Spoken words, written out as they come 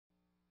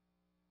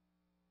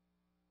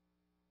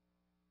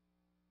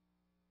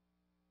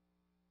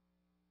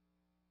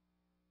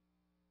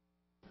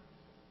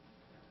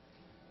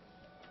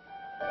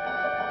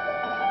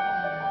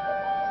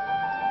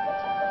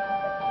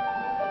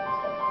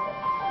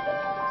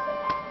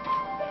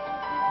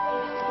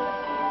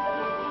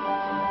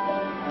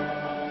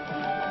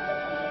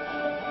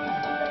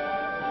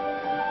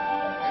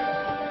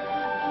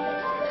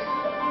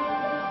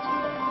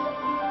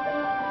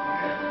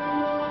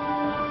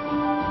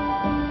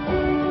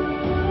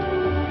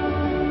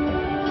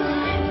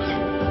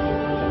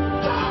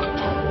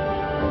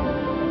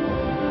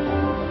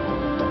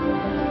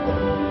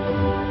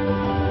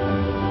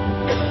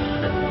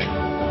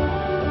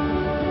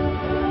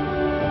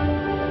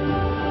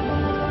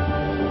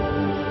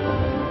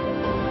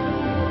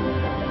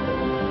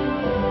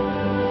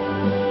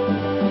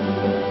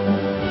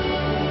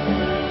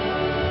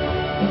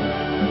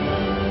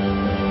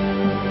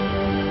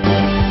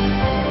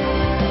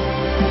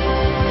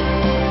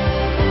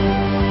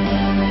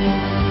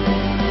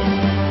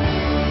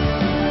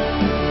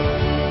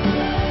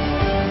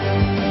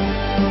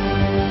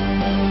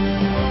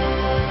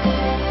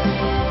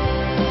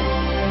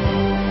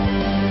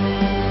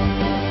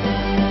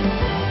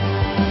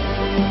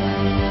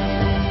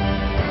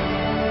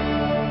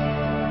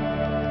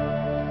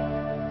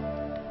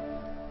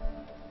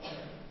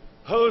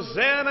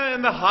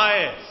in the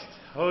highest.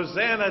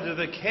 Hosanna to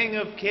the King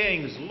of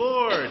Kings.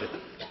 Lord,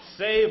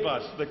 save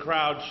us, the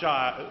crowd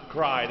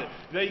cried.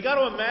 Now you got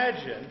to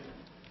imagine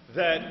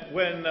that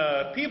when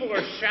people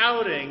are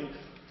shouting,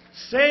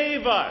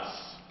 save us,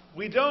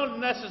 we don't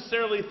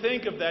necessarily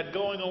think of that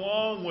going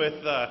along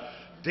with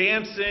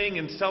dancing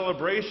and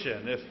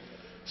celebration. If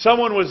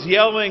someone was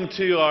yelling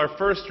to our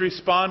first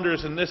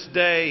responders in this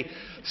day,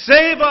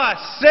 save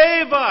us,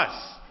 save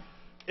us,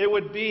 it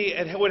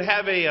would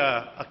have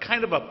a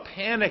kind of a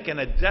panic and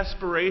a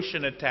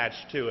desperation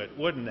attached to it,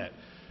 wouldn't it?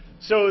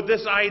 So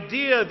this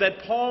idea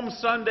that Palm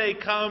Sunday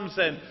comes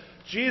and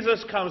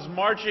Jesus comes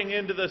marching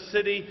into the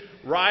city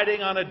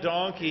riding on a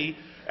donkey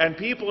and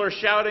people are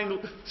shouting,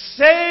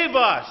 save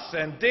us,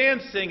 and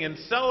dancing and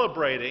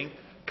celebrating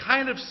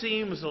kind of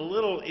seems a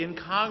little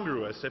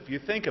incongruous if you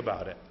think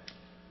about it.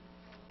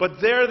 But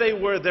there they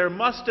were. There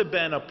must have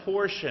been a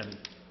portion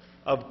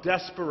of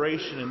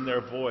desperation in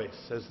their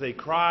voice as they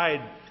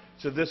cried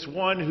to this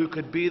one who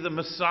could be the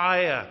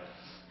Messiah.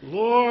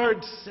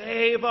 Lord,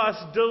 save us,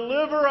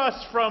 deliver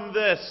us from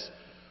this,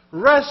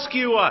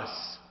 rescue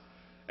us.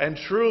 And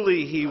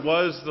truly, he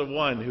was the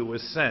one who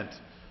was sent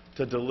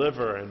to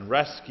deliver and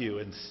rescue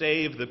and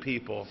save the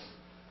people.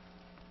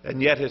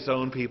 And yet his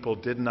own people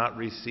did not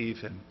receive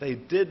him. They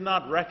did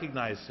not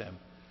recognize him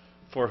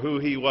for who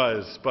he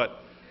was. But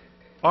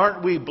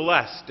aren't we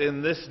blessed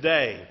in this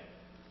day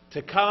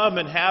to come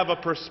and have a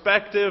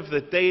perspective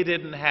that they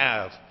didn't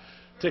have?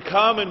 To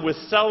come and with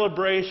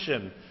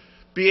celebration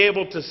be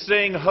able to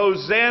sing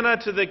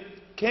Hosanna to the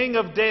King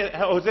of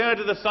Hosanna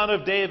to the Son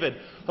of David,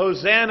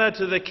 Hosanna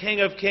to the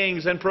King of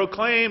Kings, and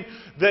proclaim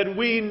that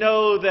we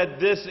know that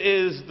this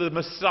is the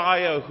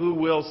Messiah who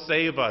will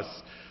save us.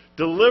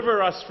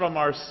 Deliver us from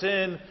our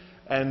sin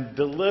and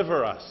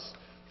deliver us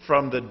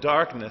from the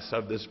darkness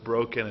of this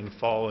broken and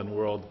fallen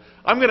world.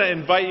 I'm going to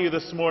invite you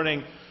this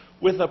morning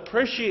with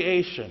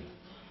appreciation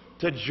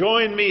to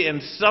join me in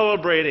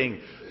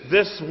celebrating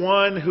this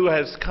one who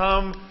has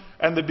come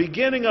and the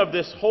beginning of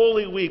this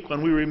Holy Week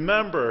when we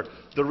remember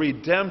the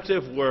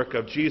redemptive work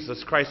of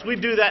Jesus Christ. We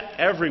do that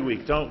every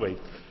week, don't we?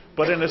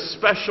 But in a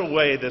special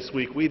way this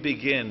week, we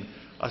begin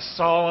a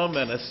solemn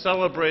and a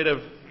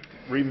celebrative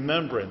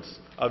remembrance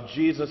of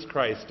Jesus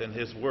Christ and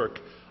his work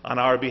on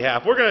our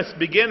behalf. We're going to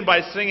begin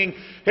by singing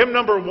hymn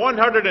number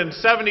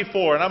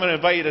 174, and I'm going to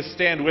invite you to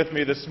stand with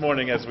me this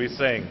morning as we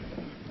sing.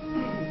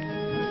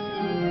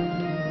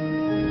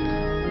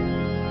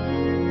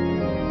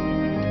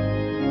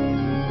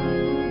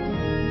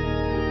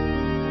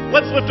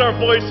 Let's lift our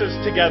voices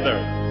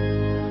together.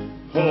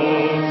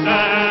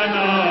 Hosanna,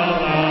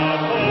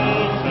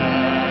 Hosanna,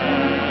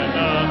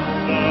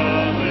 the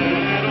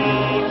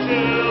little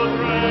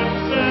children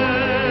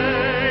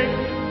sing.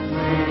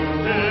 Through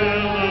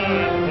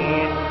pillared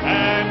court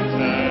and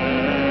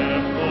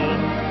temple,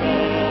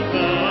 goes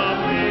the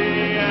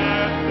plea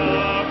and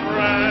the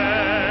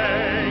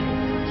praying.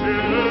 To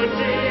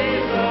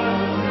Jesus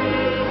who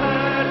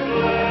has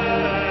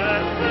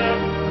blessed them,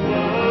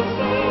 the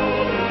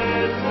soul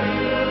is to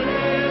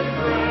his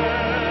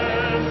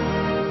breast.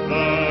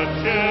 The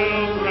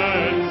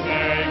children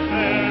sang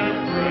their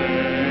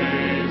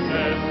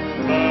praises,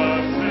 the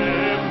sinless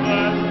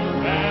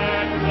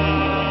and the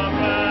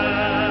best.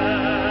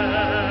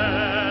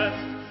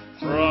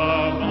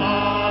 From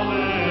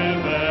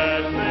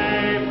Olivet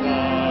they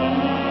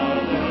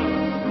followed,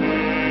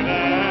 with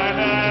an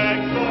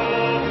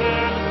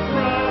exalted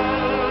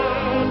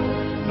crowd.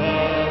 The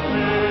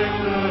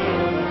victor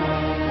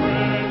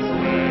prince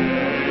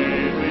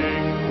waving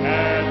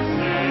and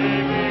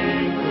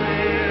singing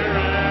clear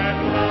and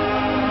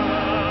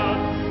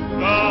loud.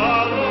 The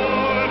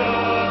Lord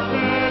of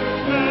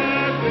Bethlehem, God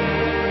is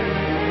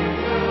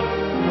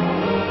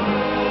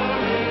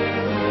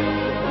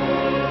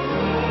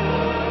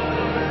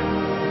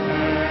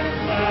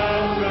and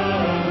found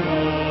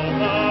all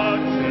the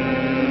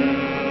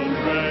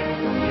children,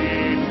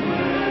 each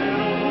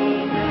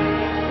little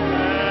girl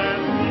and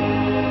boy.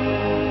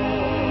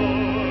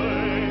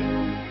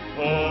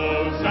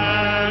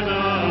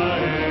 Hosanna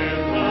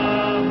in the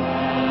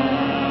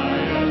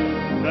highest,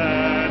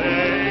 that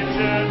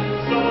ancient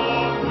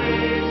song we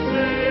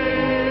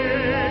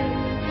sing.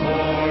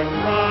 For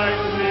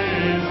Christ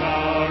is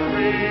our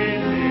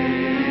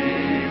Redeemer,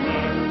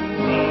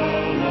 the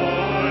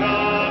Lord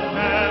of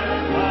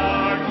heaven,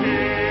 our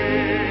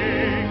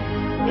King.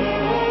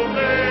 Oh,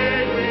 may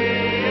we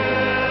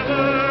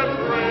ever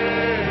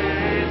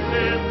praise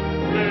him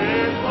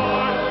with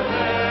heart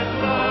and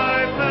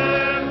life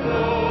and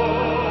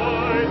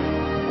voice,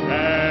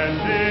 and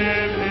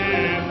in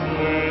his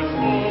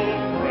blissful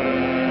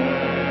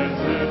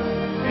presence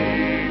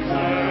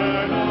eternally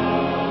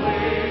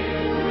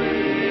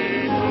rejoice.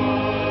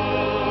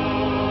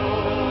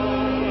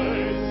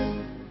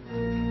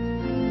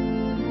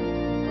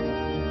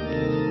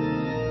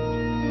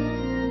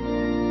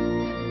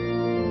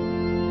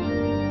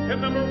 Hymn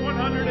number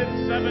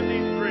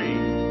 173.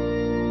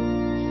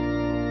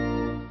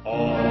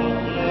 All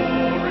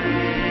glory,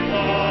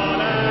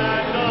 laud,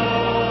 and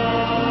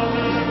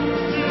honor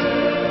to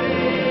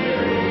thee,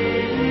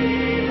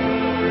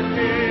 Redeemer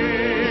King.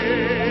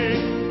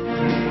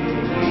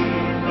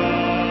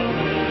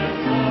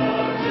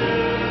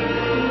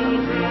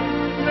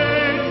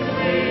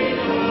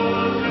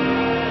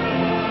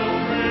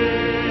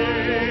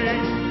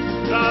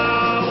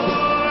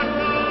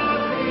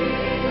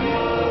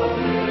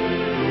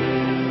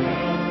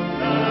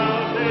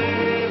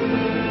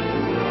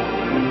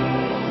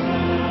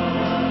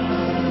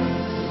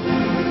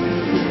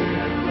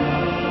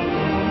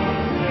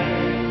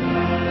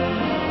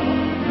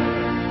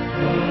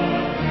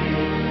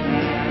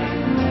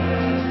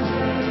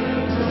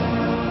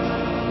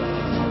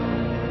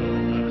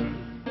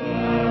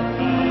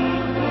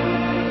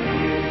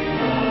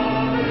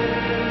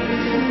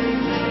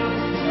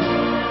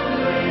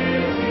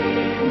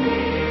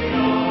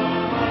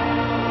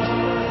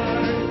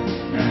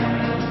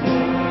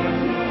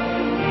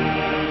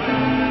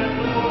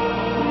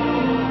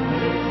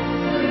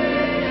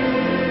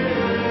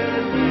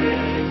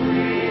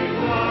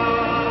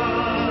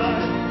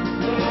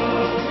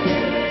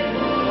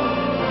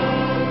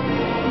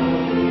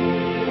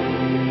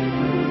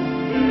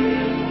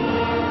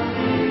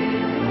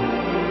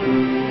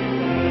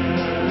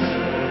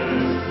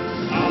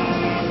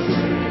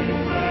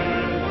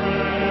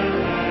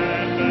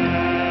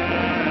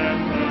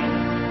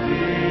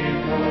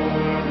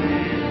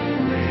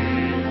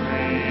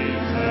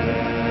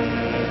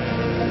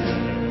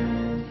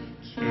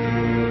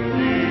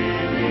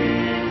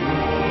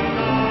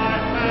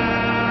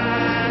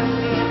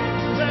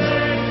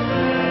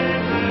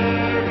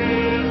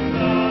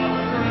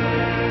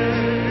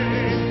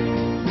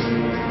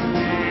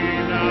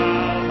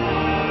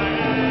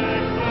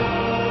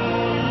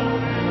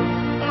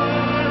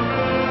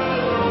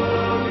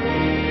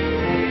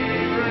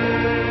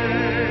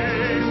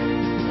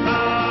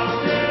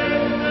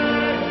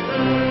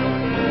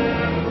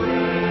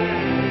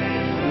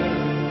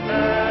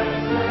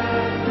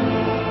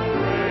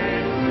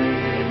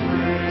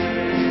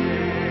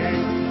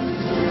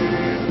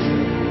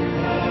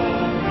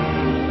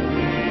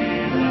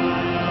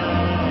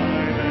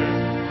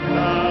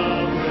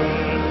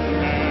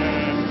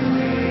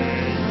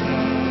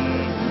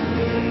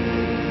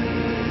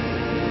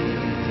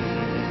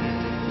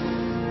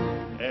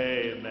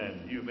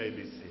 Amen. You may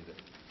be seated.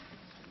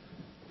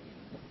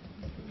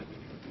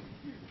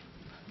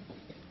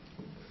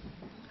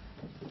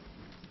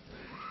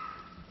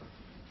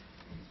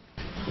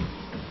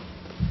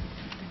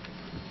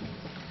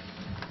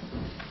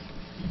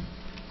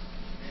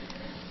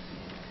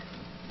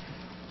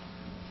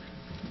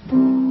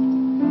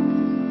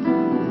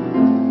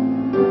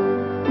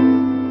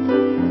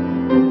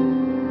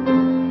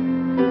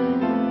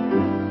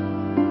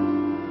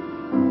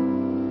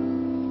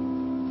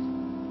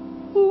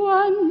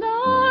 One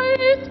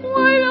night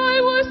while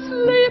I was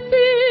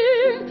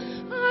sleeping,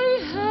 I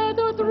had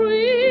a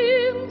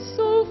dream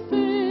so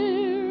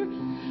fair.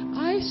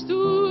 I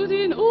stood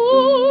in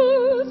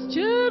old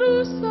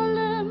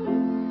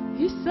Jerusalem,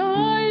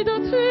 beside the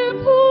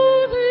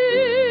temple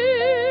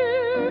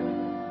there.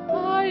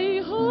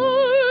 I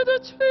heard the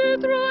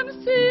children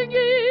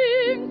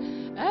singing,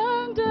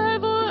 and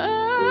ever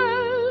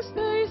as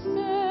they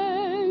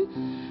sang,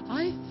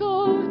 I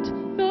thought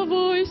the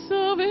voice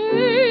of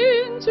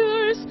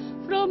angels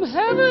from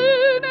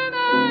heaven and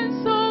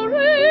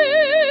answering.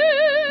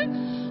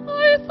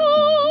 I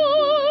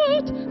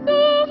thought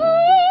the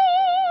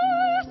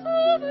voice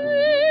of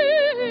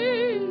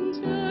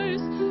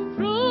angels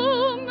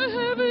from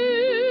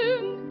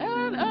heaven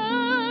and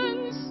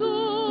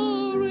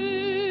answering.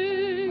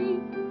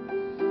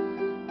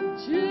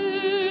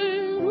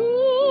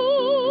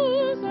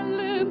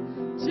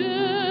 Jerusalem,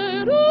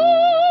 Jerusalem,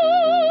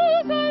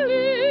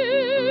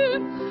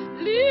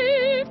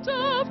 lift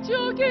up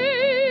your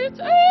gates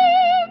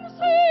and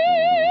sing,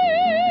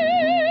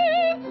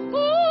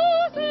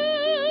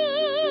 Hosanna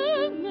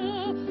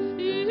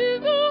in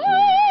the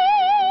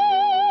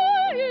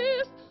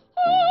highest,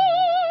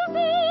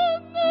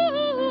 Hosanna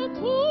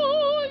to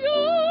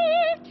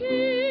your King.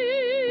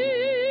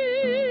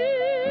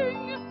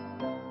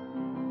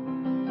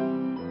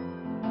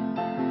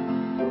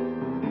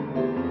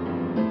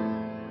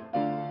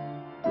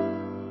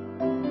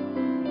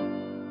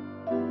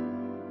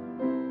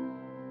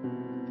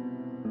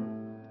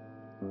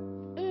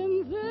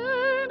 And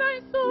then I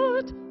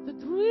thought the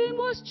dream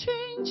was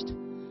changed.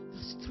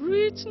 The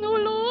streets no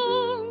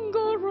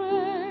longer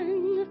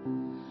rang.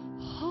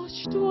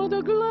 Hushed were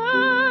the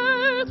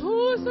glad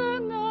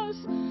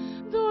hosannas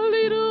the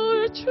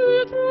little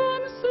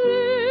children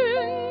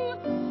sing.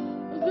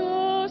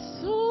 The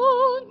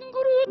sun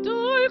grew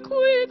dark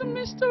with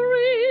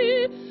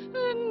mystery,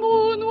 and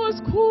moon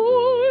was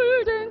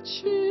cold and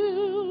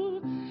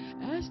chill,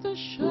 as the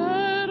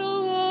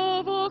shadow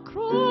of a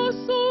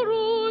cross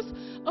arose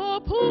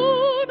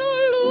upon a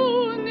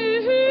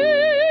lonely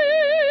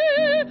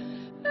hill,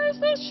 as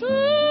the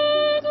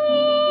shadow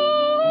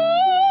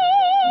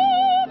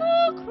of a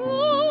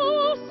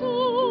cross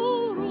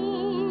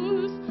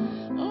arose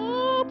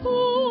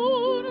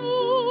upon a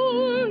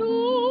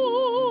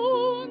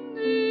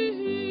lonely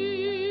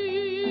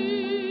hill.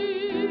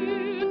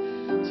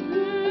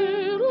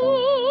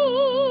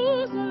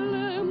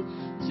 Jerusalem,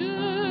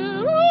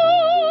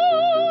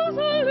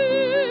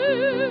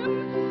 Jerusalem,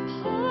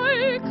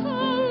 high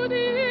cloud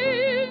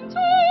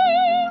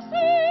angels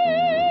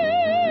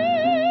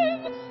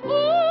sing,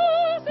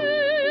 Hosanna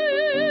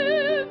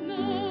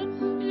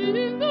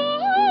in the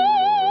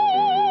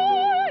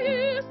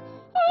highest,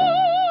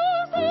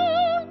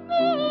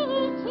 Hosanna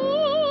to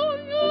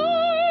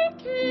your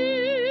King.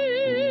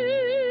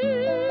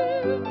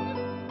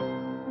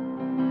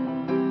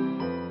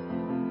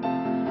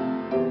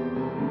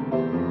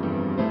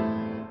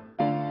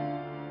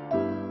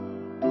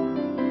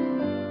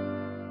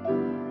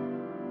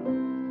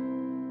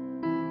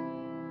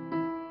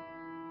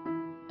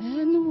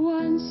 And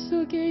once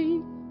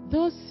again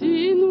the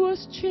scene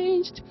was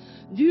changed.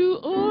 New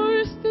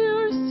earth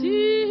there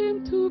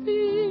seemed to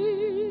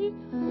be.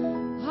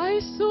 I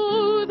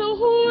saw the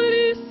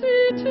holy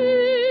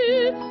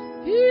city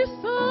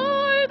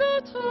beside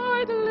the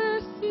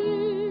tideless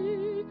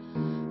sea.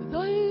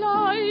 The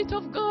light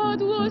of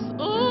God was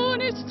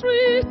on its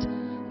street,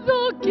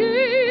 the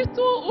gate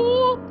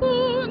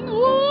open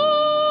wide,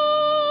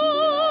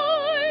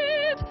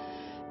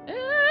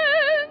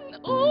 and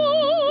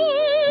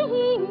all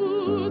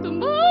would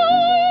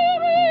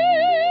might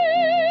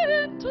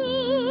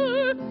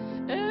enter,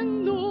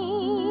 and no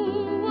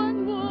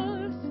one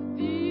was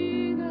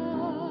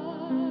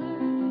denied.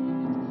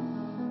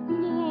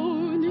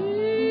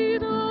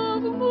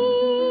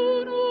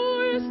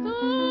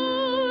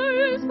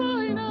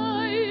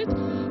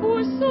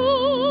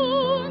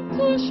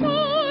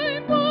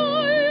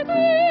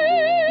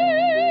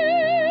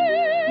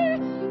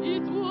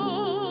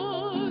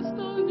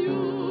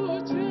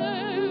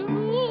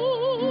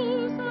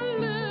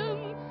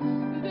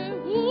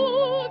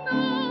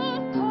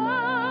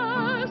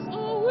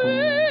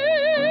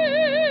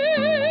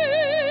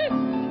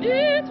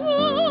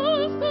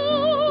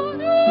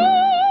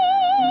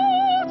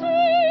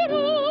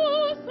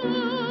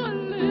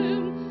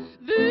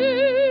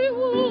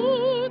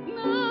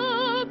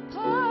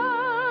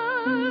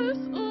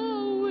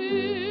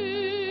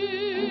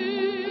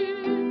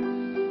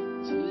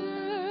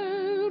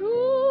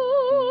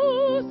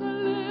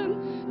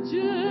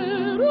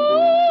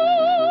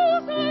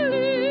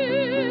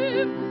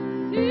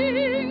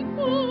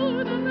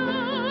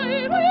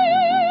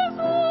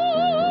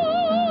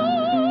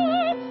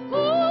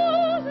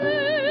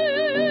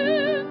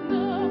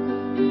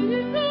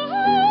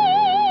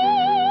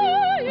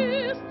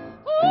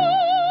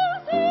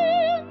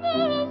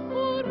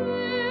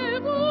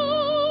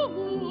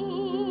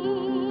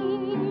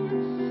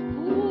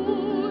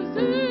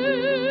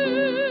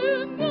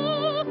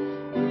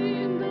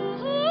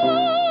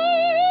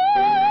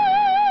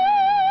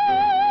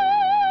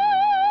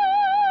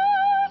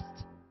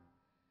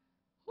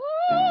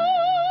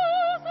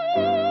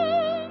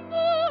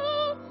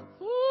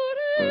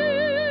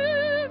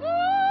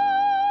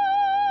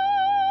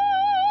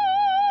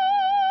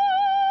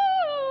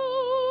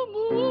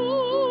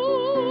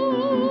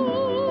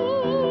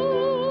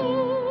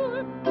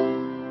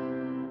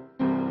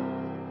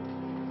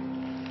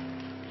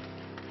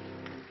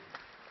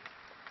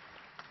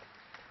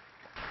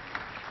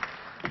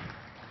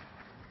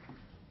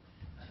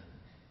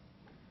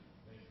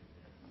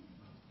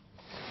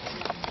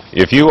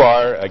 If you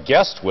are a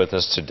guest with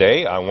us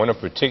today, I want to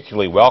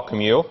particularly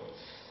welcome you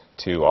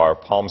to our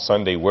Palm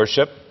Sunday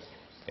worship.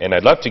 And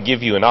I'd love to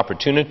give you an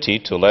opportunity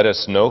to let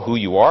us know who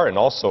you are, and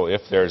also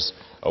if there's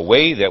a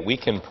way that we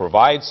can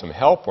provide some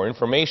help or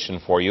information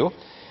for you.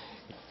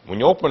 When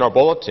you open our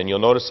bulletin, you'll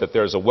notice that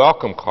there's a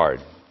welcome card.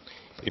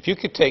 If you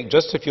could take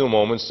just a few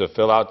moments to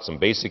fill out some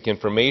basic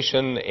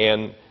information,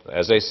 and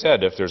as I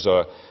said, if there's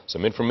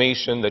some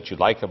information that you'd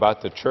like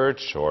about the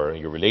church or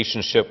your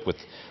relationship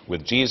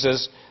with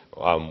Jesus,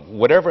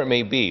 whatever it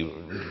may be,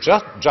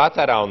 jot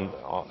that on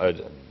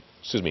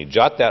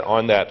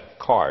that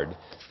card,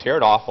 tear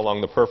it off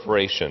along the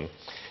perforation,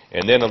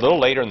 and then a little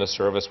later in the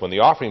service, when the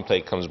offering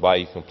plate comes by,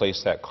 you can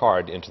place that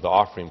card into the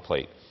offering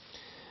plate.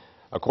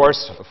 Of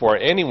course, for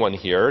anyone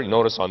here,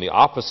 notice on the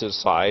opposite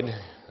side,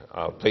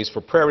 place for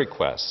prayer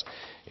requests.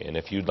 And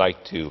if you'd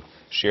like to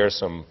share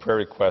some prayer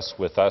requests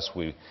with us,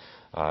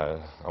 I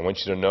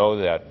want you to know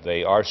that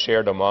they are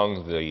shared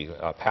among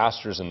the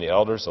pastors and the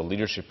elders, the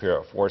leadership here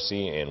at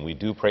Forcey, and we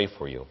do pray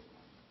for you.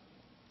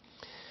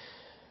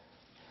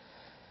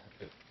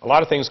 A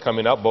lot of things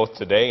coming up both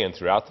today and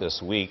throughout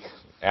this week.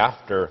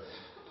 After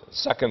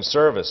second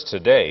service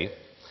today,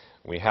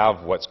 we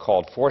have what's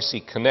called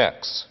Forcey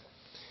Connects.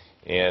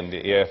 And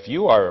if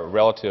you are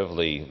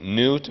relatively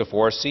new to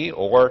Forcey,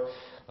 or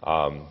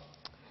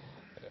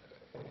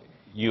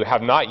you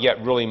have not yet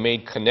really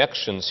made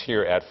connections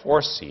here at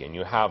Forcey, and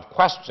you have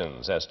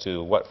questions as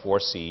to what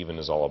Forcey even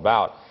is all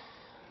about,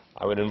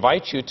 I would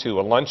invite you to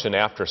a luncheon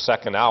after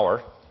second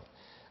hour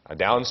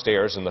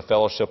downstairs in the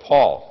fellowship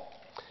hall.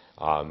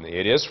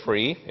 It is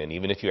free, and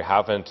even if you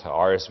haven't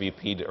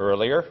RSVP'd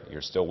earlier,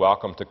 you're still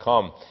welcome to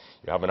come.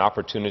 You have an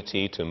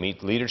opportunity to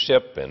meet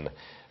leadership and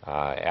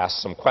ask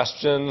some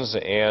questions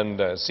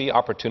and see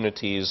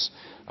opportunities,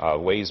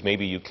 ways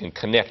maybe you can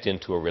connect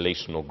into a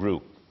relational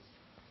group.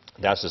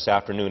 That's this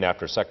afternoon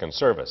after second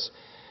service.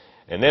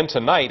 And then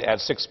tonight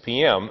at 6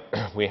 p.m.,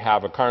 we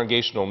have a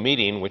congregational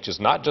meeting, which is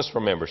not just for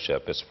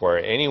membership. It's for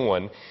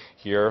anyone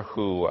here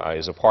who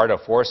is a part of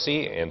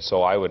Forcey, and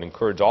so I would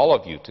encourage all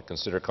of you to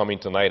consider coming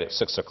tonight at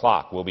 6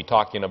 o'clock. We'll be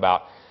talking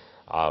about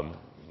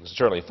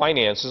certainly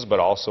finances, but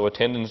also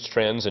attendance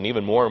trends, and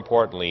even more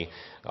importantly,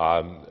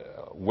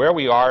 where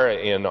we are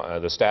in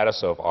the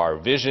status of our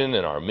vision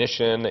and our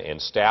mission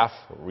and staff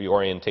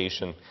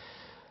reorientation.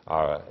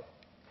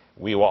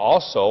 We will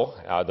also,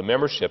 the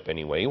membership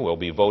anyway, will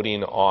be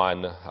voting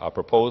on a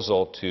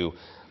proposal to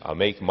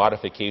make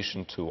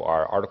modification to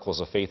our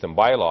Articles of Faith and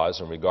Bylaws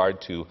in regard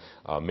to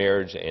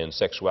marriage and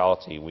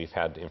sexuality. We've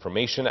had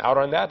information out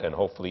on that, and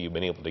hopefully you've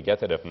been able to get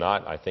that. If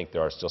not, I think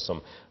there are still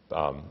some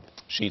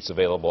sheets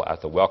available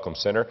at the Welcome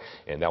Center,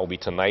 and that will be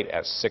tonight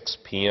at 6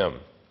 p.m.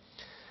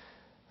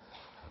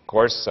 Of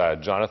course,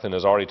 Jonathan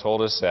has already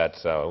told us that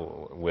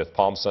with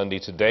Palm Sunday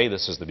today,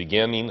 this is the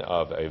beginning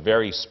of a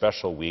very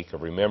special week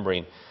of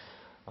remembering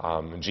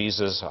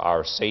Jesus,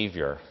 our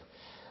Savior.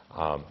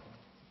 On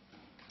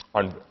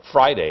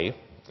Friday,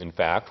 in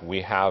fact,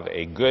 we have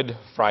a Good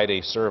Friday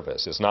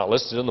service. It's not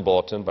listed in the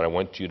bulletin, but I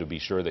want you to be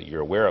sure that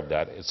you're aware of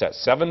that. It's at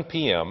 7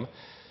 p.m.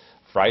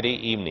 Friday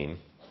evening.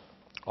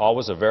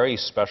 Always a very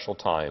special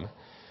time.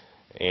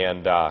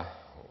 And I'm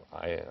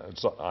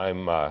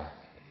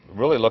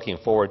really looking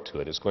forward to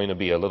it. It's going to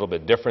be a little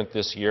bit different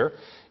this year.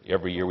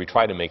 Every year we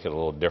try to make it a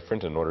little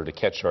different in order to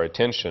catch our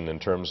attention in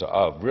terms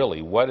of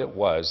really what it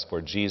was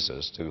for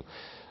Jesus to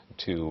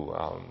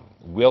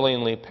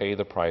willingly pay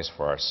the price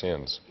for our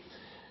sins.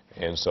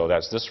 And so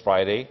that's this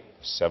Friday,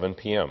 7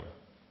 p.m.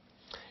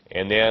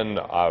 And then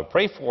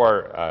pray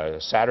for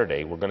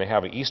Saturday. We're going to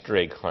have an Easter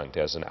egg hunt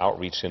as an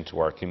outreach into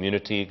our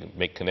community,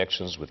 make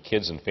connections with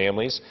kids and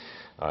families.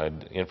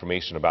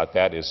 Information about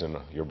that is in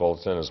your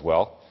bulletin as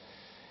well.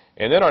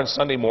 And then on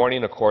Sunday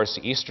morning, of course,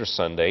 Easter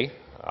Sunday,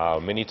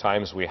 many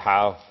times we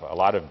have a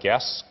lot of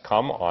guests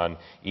come on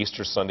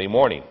Easter Sunday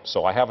morning.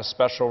 So I have a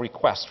special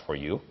request for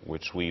you,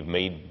 which we've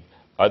made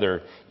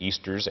other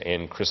Easters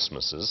and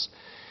Christmases.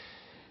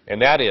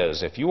 And that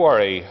is, if you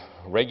are a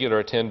regular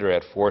attender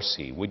at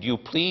Forcey, would you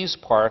please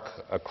park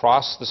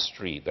across the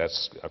street,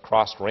 that's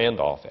across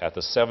Randolph, at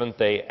the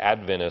Seventh-day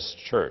Adventist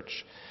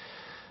Church.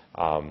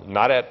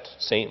 Not at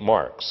St.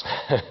 Mark's.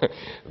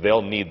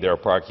 They'll need their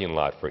parking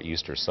lot for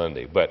Easter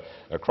Sunday. But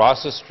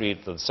across the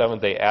street to the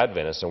Seventh-day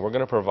Adventist, and we're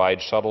going to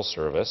provide shuttle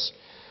service,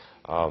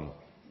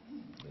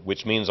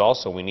 which means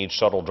also we need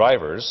shuttle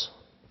drivers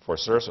for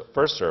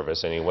first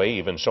service anyway,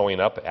 even showing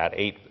up at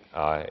 8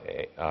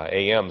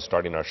 a.m.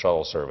 starting our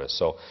shuttle service.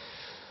 So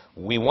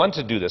we want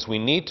to do this. We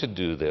need to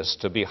do this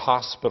to be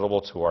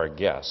hospitable to our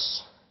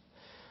guests.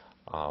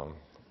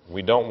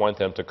 We don't want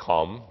them to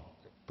come,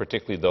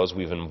 particularly those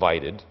we've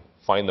invited,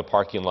 find the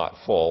parking lot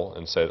full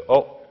and say,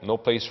 oh, no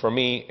place for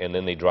me, and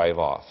then they drive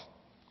off.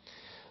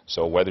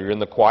 So whether you're in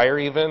the choir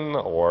even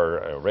or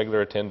a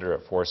regular attender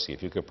at Forcey,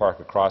 if you could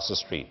park across the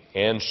street.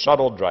 And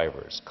shuttle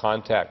drivers,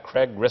 contact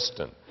Craig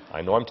Riston.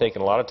 I know I'm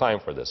taking a lot of time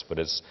for this, but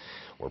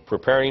we're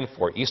preparing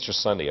for Easter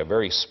Sunday, a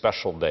very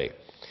special day.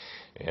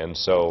 And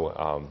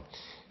so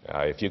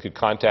if you could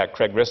contact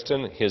Craig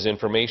Riston, his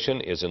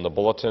information is in the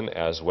bulletin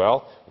as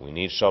well. We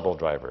need shuttle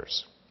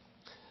drivers.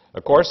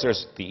 Of course,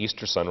 there's the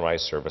Easter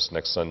sunrise service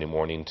next Sunday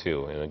morning,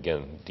 too. And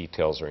again,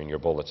 details are in your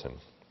bulletin.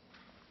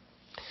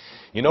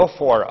 You know,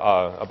 for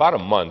about a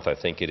month, I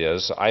think it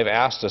is, I've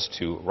asked us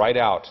to write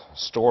out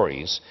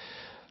stories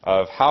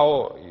of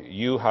how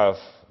you have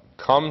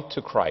come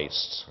to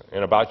Christ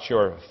and about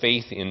your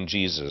faith in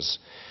Jesus.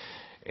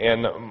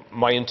 And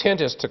my intent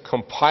is to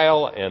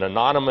compile an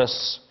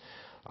anonymous,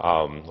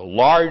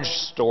 large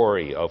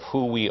story of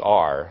who we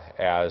are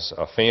as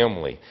a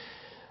family,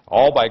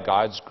 all by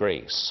God's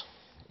grace.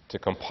 To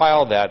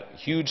compile that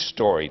huge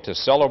story, to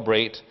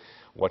celebrate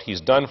what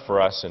He's done for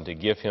us and to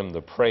give Him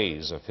the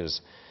praise of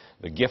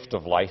the gift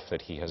of life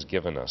that He has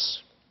given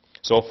us.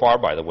 So far,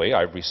 by the way,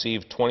 I've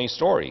received 20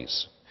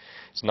 stories.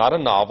 It's not a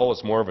novel,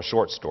 it's more of a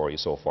short story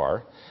so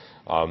far,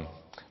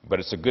 but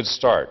it's a good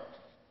start.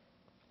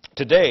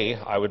 Today,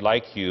 I would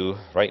like you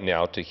right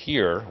now to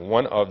hear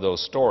one of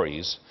those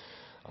stories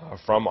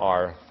from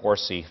our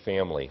Forcey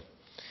family.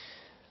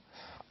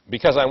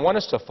 Because I want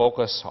us to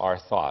focus our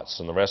thoughts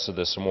in the rest of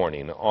this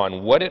morning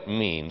on what it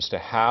means to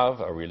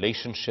have a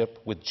relationship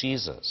with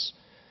Jesus.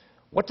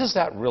 What does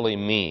that really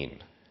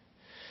mean?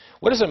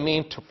 What does it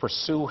mean to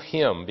pursue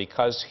Him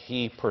because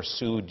He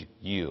pursued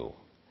you?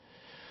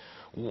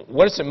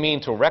 What does it mean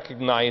to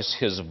recognize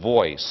His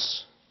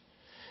voice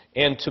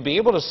and to be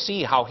able to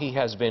see how He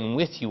has been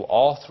with you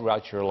all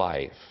throughout your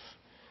life?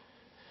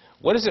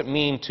 What does it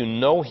mean to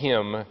know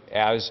Him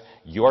as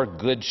your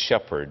good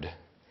shepherd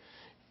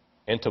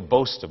and to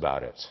boast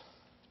about it?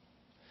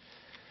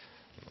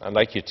 I'd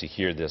like you to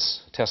hear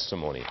this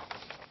testimony.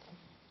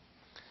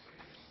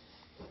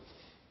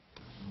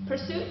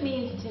 Pursuit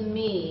means to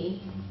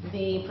me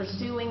the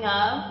pursuing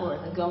of or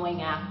the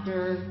going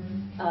after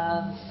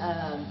of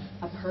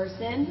a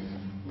person,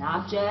 an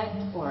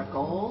object, or a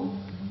goal,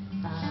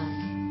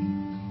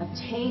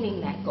 obtaining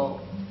that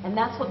goal. And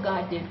that's what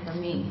God did for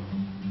me.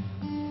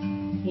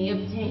 He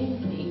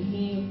obtained me.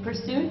 He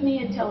pursued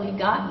me until He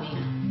got me.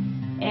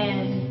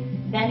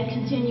 And then He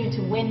continued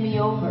to win me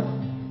over.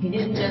 He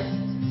didn't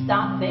just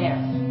stop there.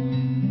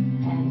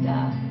 And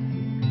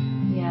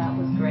yeah, it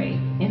was great.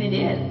 And it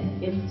is.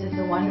 It's just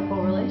a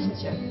wonderful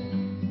relationship.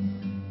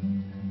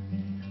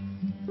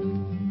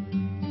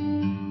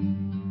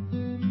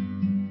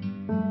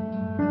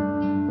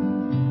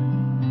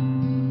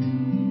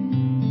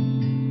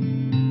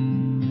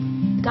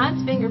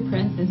 God's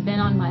fingerprints has been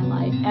on my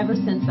life ever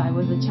since I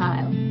was a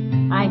child.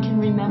 I can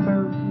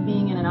remember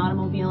being in an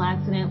automobile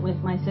accident with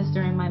my sister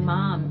and my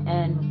mom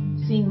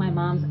and seeing my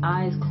mom's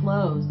eyes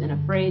closed and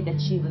afraid that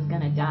she was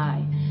going to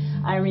die.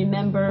 I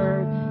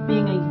remember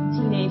being a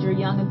teenager,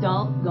 young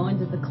adult, going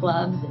to the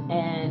clubs,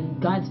 and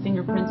God's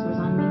fingerprints was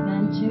on me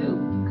then too,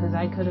 because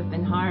I could have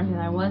been harmed and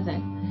I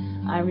wasn't.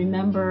 I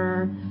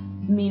remember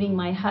meeting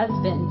my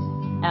husband.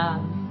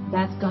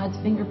 That's God's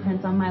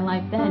fingerprints on my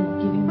life then,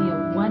 giving me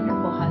a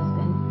wonderful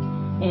husband.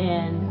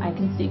 And I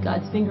can see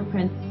God's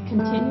fingerprints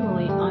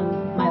continually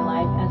on my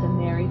life as a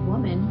married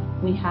woman.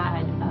 We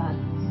had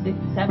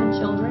 7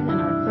 children, and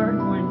our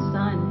third-born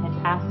son had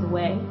passed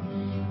away.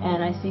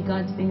 And I see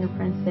God's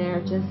fingerprints there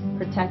just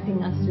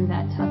protecting us through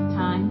that tough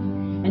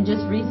time. And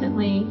just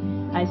recently,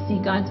 I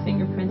see God's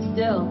fingerprints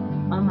still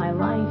on my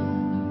life.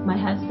 My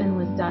husband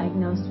was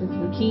diagnosed with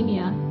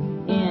leukemia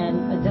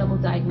and a double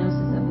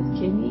diagnosis of his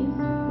kidneys.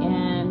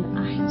 And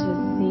I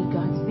just see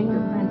God's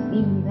fingerprints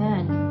even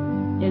then.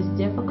 As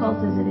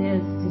difficult as it is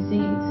to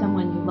see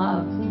someone you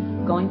love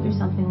going through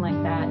something like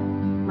that,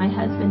 my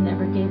husband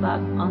never gave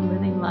up on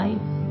living life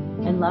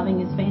and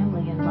loving his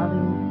family and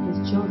loving his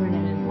children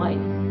and his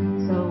wife.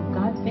 So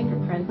God's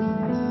fingerprints,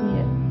 I see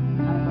it.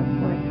 I look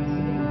for it to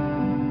see it.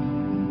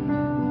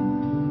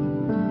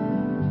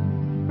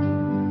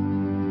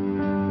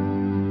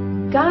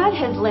 God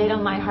has laid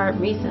on my heart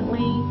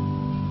recently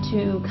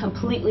to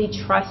completely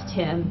trust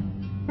Him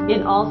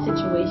in all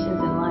situations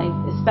in life,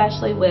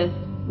 especially with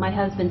my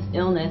husband's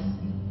illness,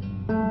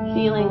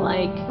 feeling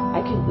like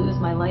I could lose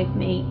my life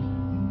mate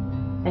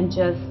and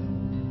just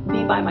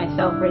be by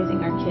myself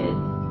raising our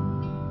kids.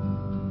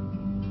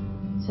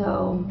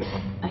 So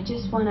I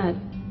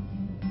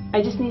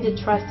just need to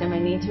trust Him. I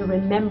need to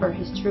remember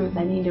His truth.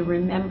 I need to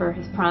remember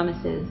His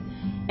promises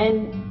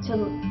and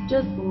to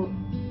just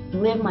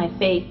live my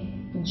faith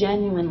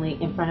genuinely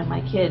in front of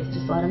my kids.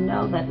 Just let them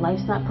know that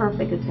life's not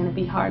perfect. It's going to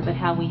be hard, but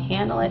how we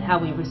handle it, how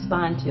we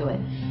respond to it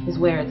is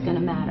where it's going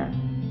to matter.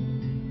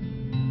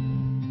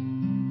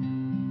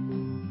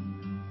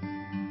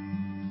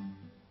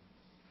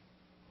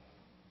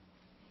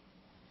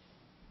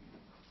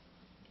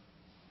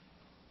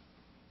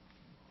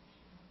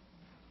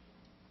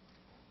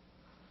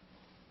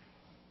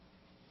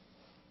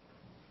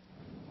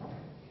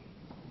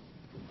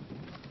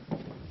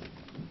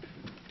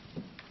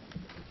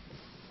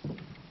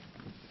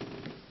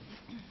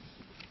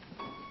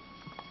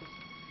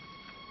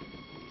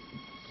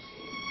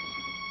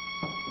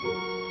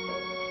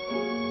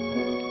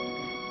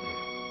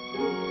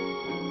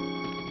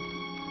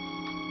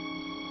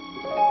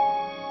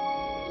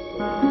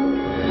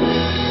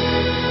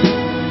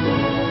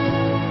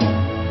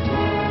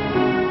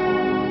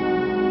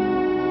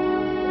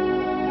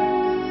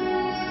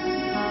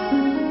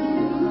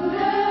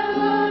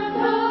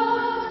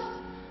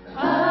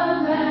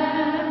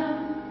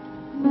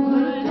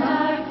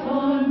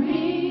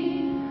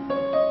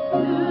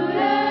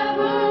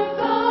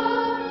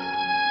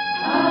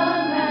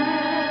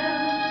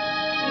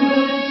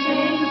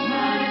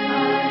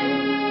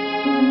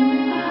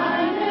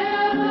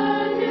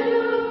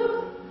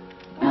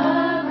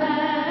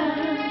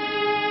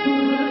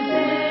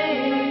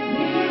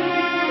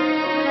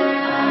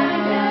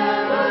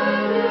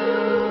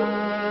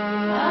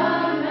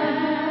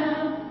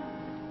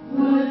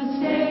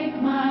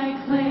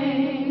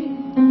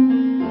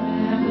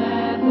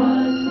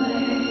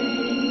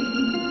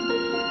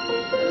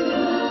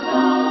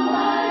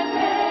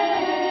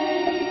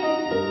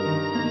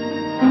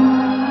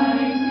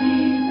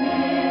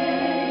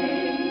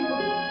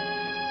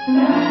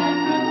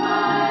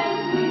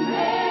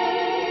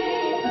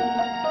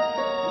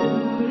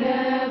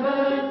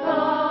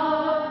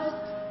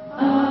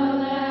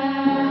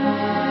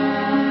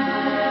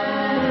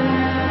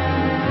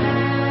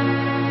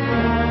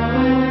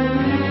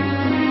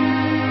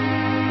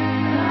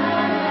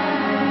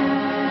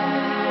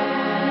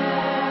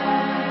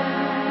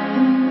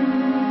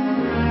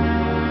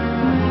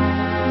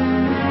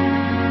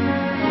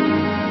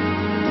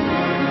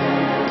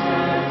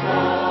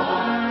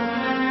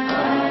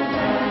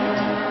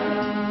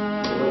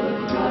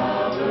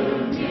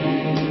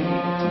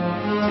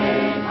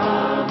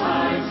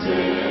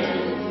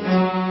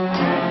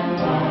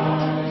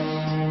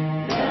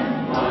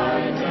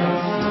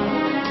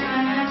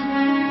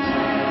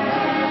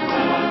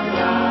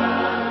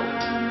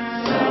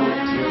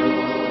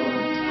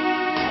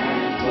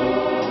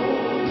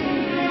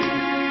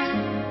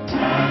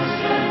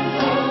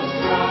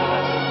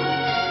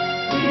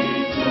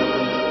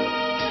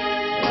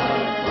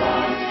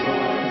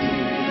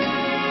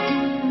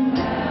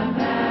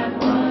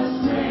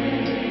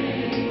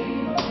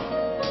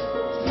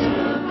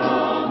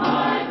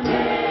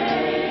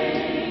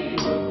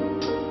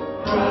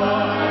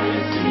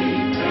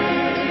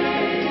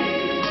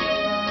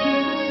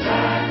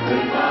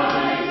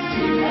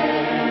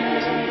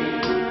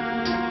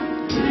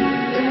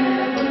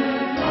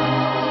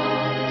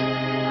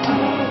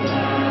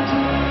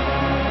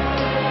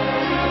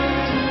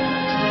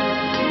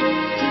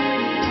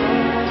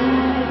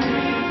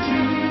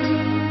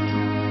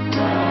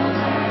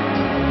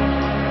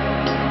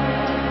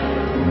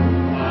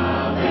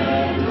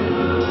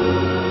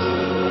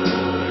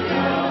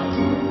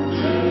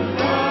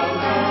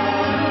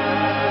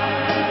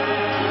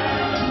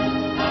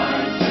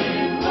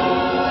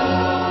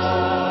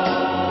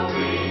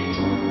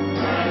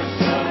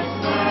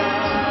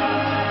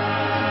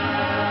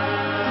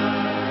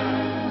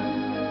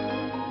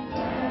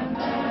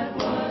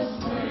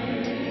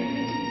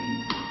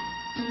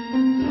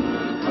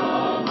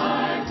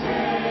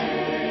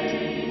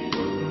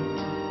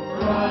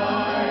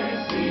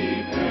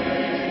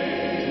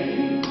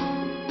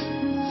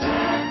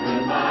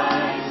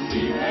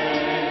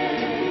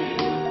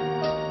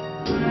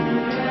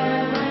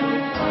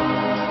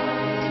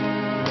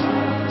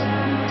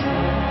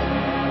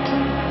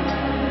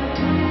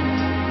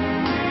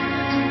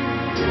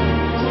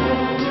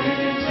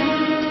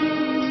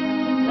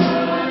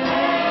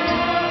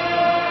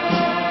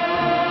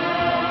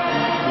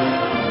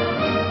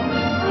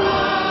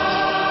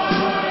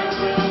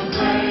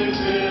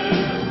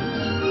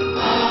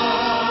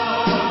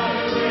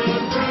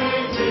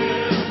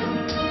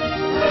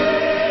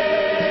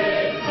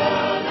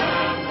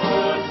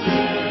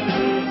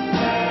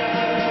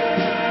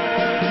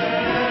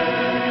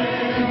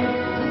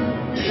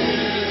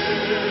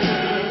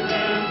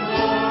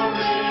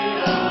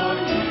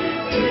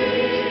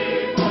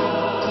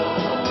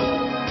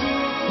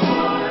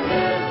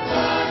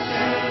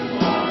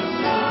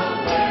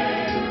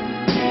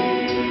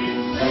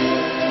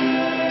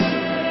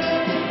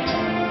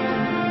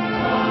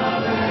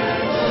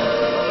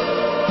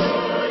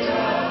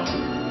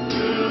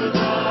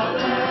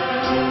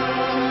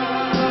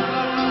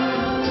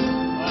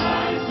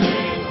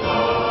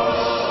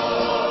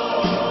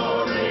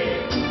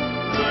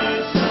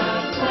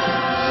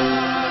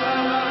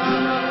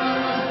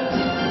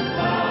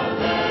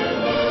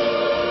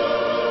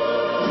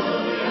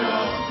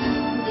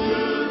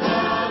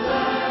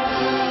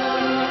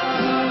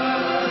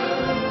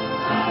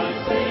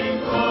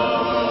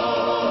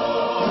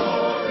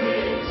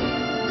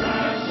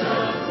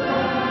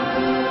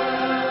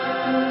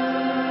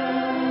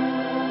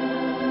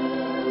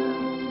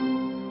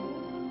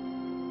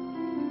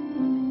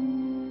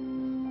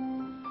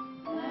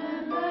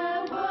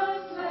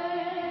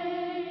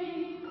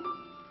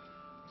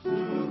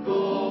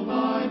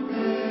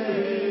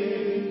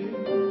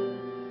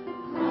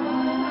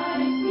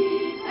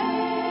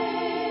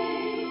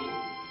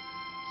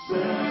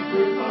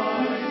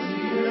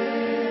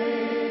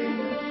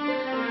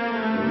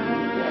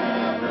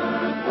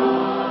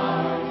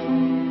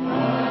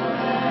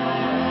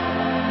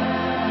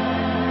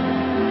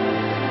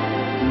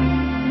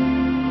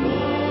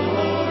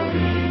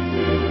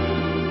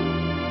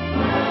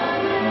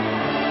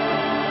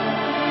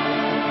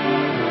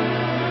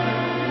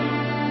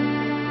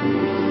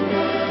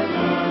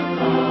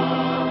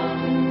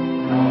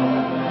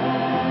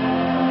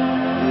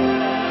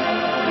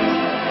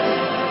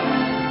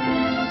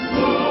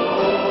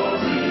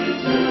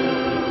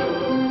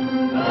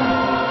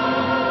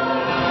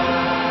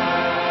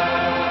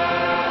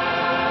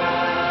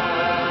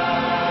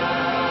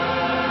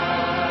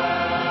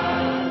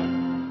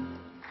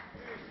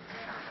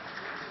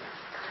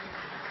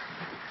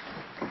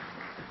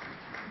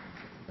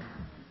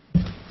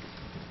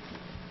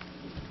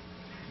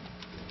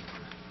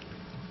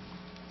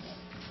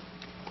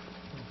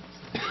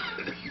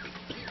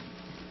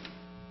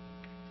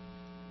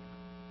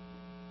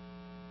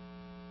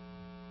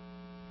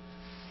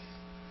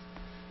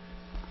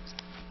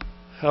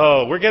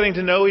 Oh, we're getting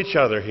to know each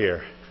other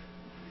here.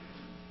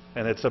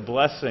 And it's a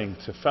blessing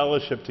to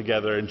fellowship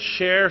together and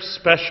share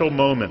special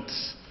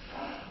moments.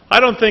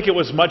 I don't think it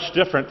was much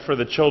different for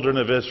the children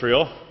of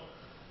Israel.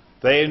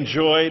 They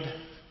enjoyed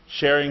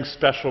sharing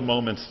special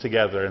moments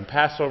together. And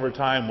Passover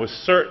time was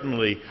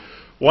certainly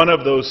one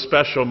of those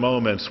special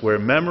moments where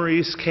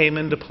memories came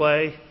into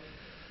play,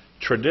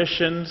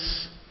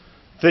 traditions,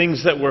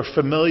 things that were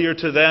familiar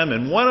to them.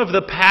 And one of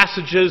the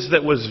passages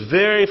that was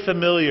very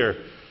familiar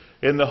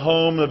in the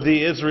home of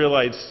the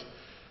Israelites,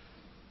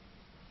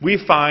 we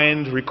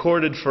find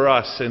recorded for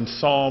us in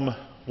Psalm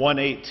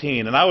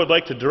 118. And I would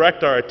like to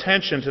direct our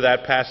attention to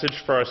that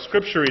passage for our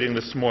scripture reading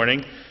this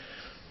morning.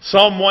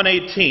 Psalm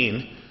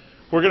 118.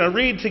 We're going to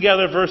read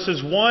together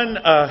verses 1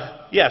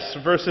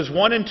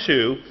 and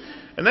 2,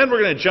 and then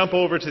we're going to jump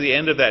over to the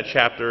end of that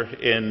chapter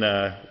in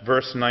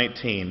verse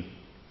 19.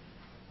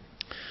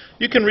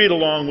 You can read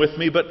along with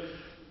me, but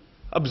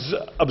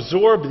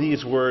absorb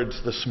these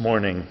words this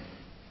morning.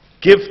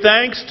 Give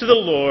thanks to the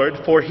Lord,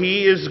 for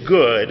He is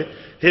good.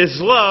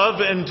 His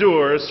love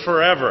endures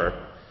forever.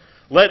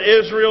 Let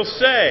Israel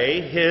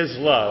say, His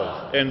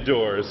love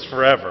endures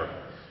forever.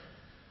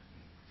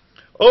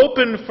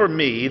 Open for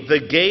me the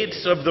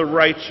gates of the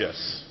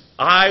righteous.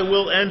 I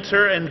will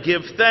enter and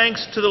give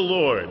thanks to the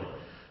Lord.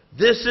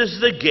 This is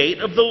the gate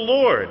of the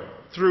Lord,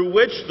 through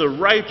which the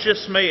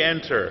righteous may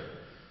enter.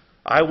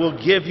 I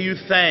will give you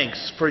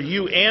thanks, for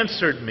you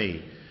answered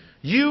me.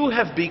 You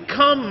have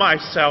become my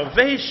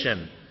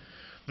salvation.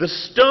 The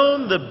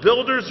stone the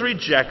builders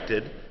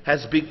rejected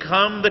has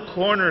become the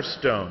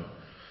cornerstone.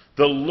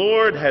 The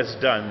Lord has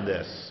done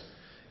this.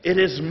 It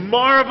is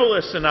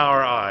marvelous in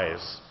our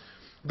eyes.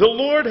 The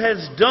Lord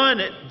has done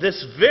it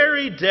this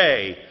very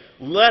day.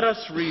 Let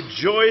us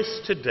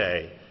rejoice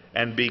today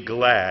and be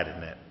glad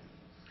in it.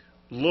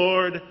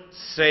 Lord,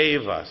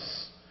 save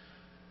us.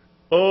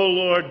 O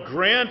Lord,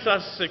 grant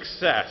us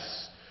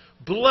success.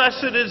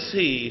 Blessed is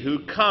he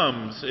who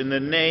comes in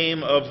the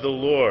name of the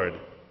Lord.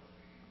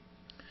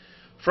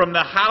 From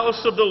the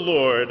house of the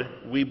Lord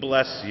we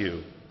bless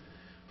you.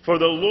 For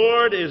the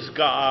Lord is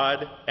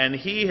God, and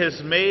He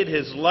has made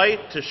His light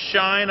to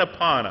shine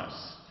upon us.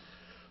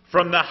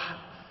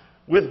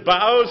 With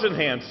boughs in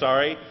hand,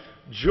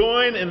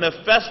 join in the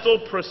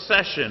festal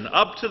procession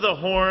up to the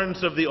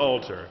horns of the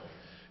altar.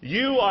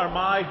 You are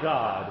my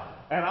God,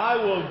 and I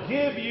will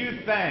give you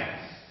thanks.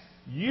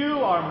 You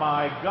are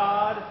my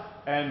God,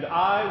 and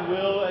I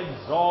will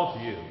exalt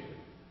you.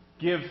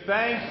 Give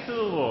thanks to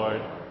the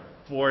Lord,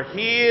 for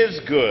He is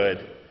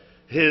good.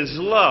 His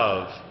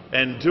love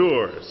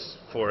endures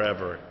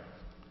forever.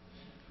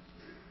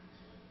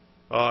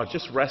 Oh,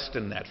 just rest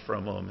in that for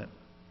a moment.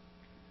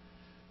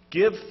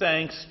 Give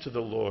thanks to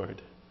the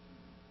Lord,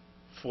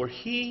 for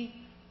He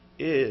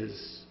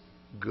is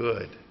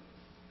good.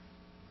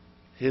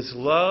 His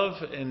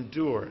love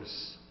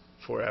endures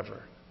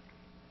forever.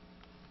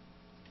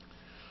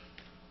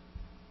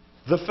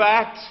 The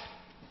fact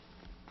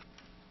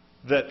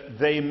that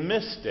they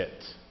missed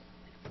it,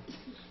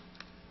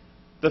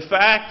 the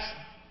fact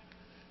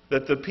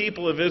that the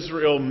people of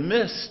Israel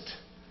missed,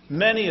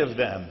 many of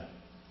them,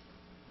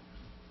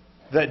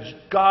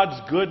 that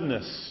God's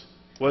goodness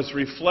was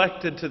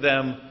reflected to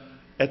them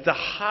in the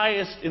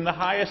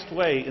highest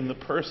way in the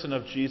person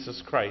of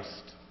Jesus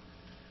Christ,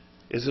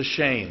 is a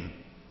shame.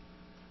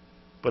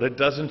 But it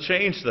doesn't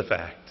change the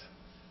fact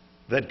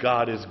that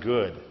God is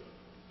good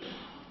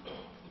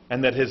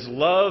and that His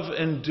love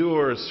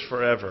endures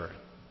forever.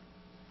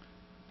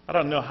 I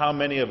don't know how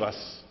many of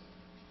us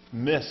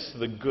miss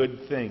the good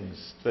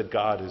things that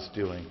God is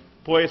doing.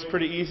 Boy, it's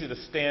pretty easy to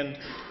stand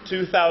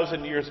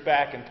 2,000 years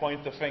back and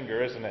point the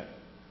finger, isn't it?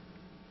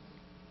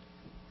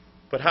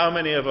 But how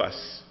many of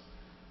us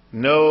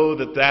know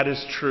that that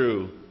is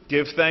true?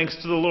 Give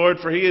thanks to the Lord,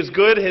 for He is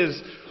good.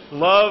 His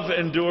love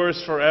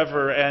endures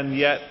forever, and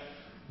yet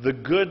the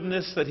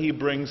goodness that He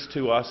brings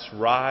to us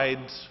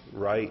rides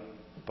right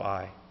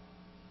by.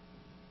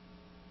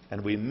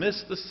 And we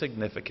miss the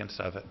significance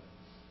of it.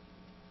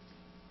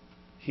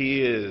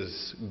 He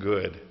is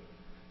good.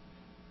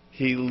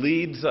 He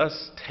leads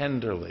us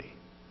tenderly.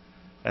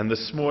 And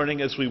this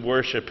morning as we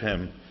worship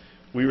Him,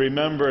 we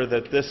remember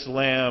that this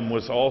Lamb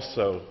was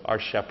also our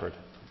shepherd.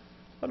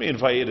 Let me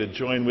invite you to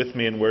join with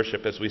me in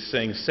worship as we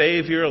sing,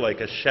 Savior, like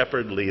a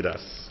shepherd lead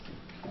us.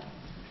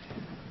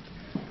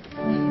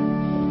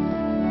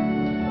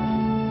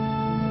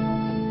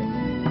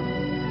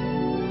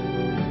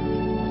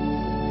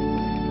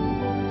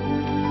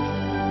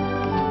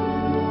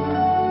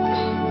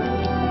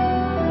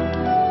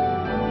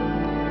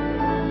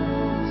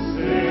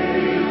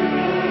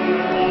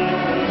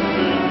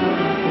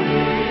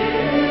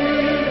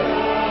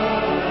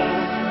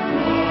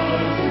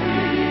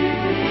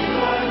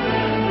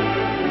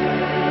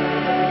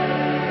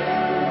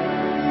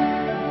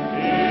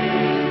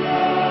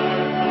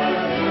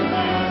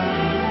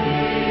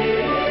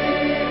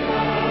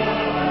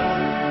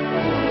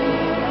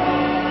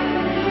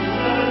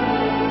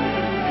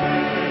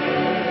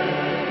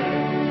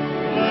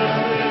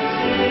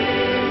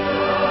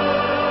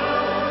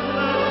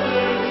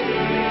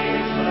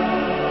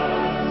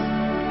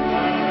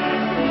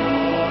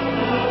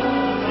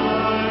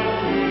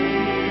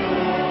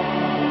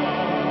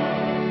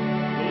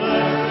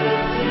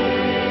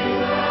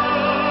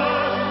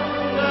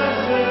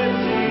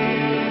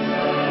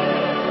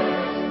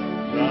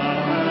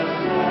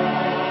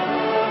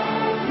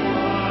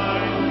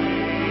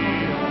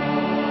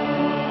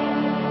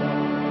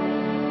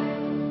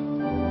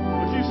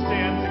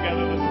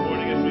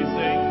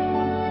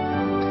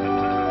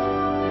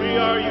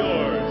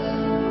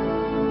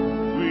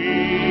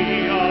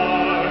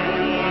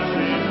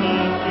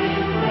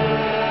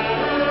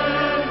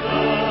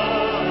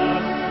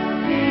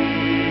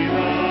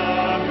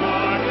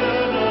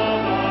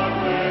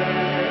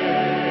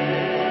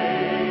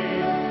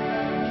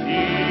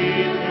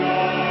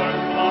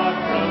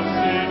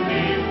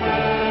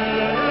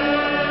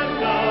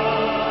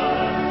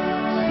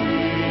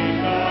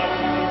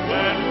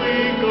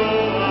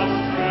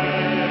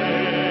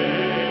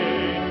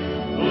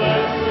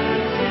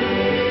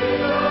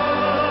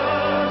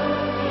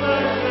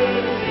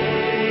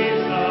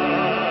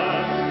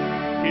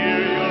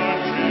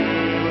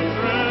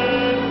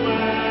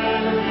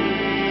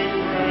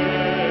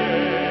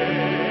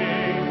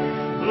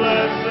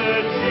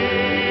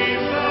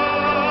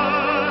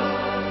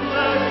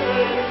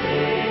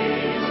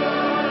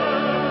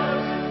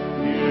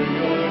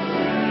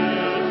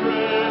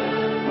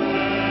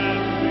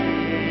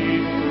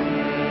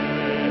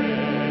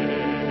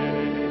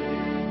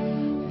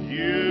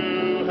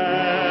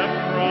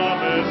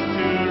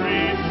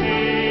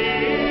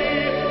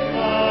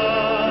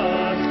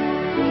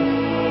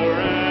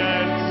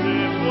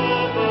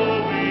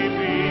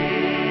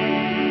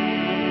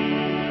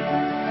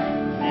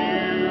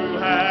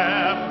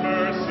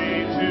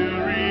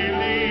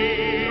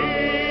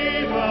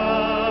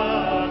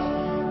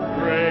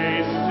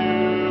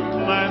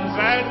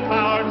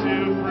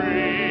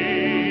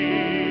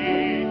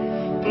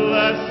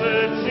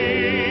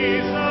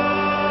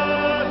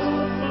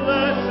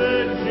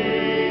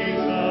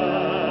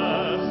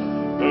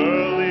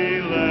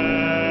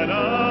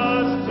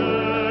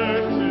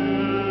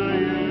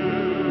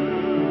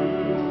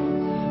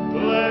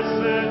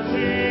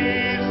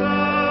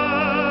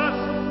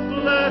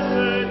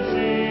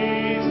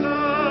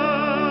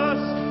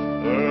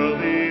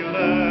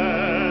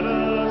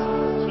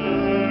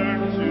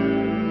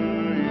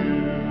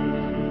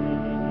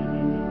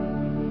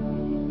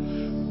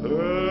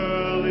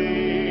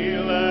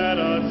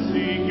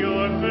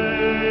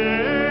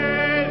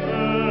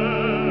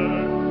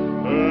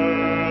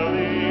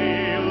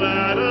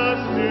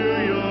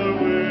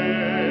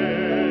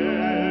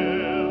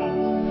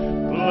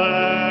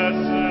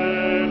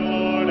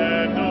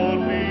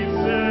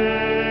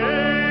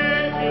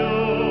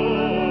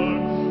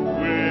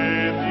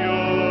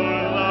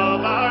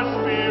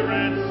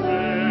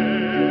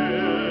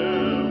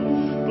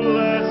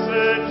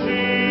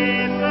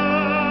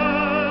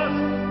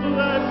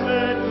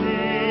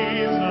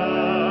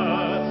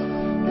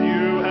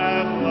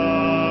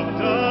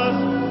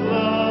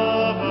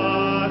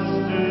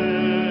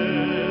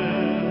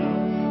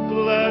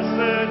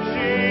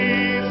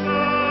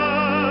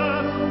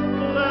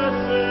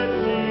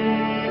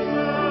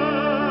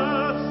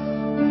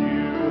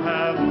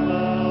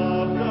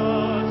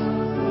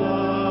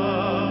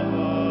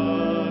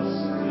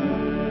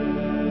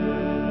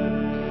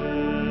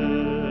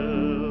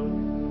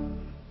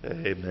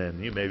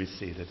 Amen. You may be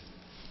seated.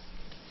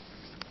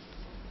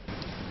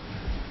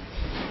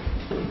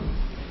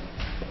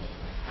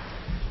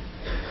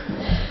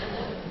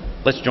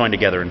 Let's join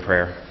together in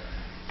prayer.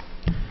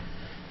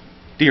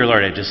 Dear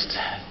Lord, I just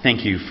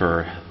thank you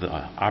for the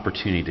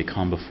opportunity to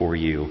come before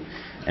you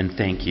and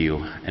thank you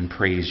and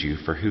praise you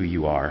for who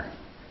you are.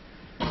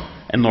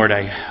 And Lord,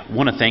 I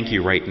want to thank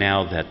you right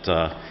now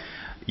that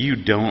you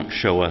don't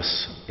show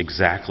us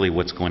exactly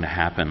what's going to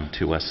happen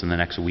to us in the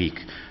next week,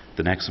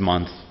 the next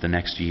month, the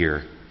next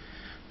year.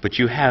 But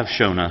you have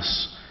shown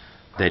us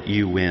that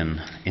you win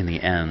in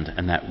the end,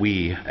 and that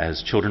we,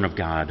 as children of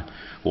God,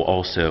 will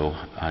also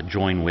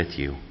join with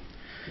you.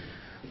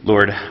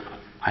 Lord,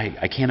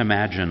 I can't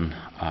imagine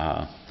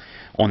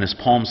on this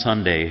Palm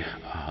Sunday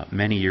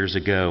many years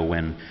ago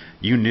when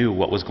you knew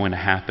what was going to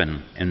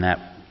happen in that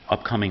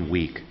upcoming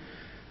week.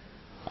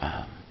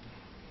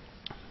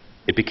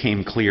 It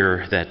became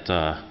clear that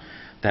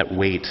that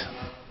weight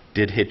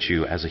did hit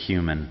you as a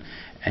human,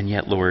 and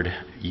yet, Lord,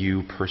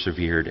 you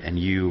persevered and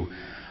you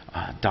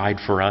died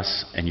for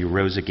us and you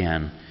rose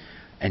again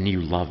and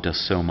you loved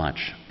us so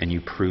much and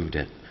you proved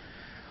it.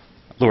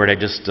 Lord, I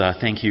just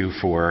thank you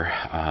for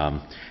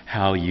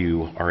how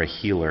you are a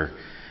healer.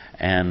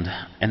 And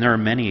there are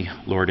many,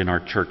 Lord, in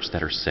our church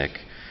that are sick.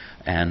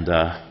 And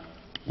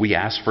we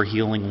ask for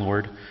healing,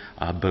 Lord,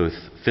 both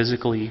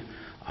physically,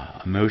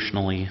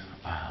 emotionally,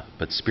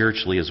 but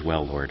spiritually as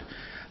well, Lord.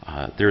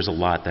 There's a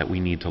lot that we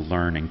need to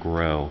learn and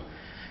grow.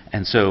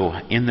 And so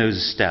in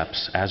those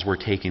steps, as we're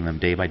taking them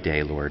day by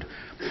day, Lord,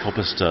 help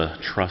us to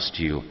trust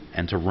you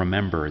and to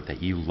remember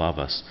that you love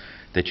us,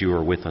 that you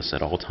are with us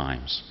at all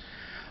times.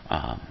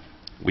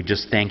 We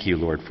just thank you,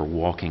 Lord, for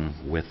walking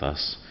with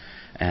us.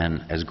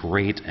 And as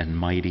great and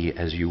mighty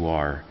as you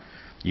are,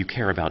 you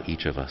care about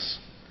each of us.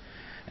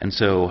 And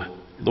so,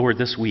 Lord,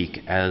 this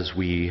week, as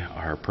we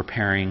are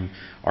preparing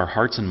our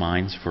hearts and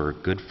minds for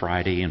Good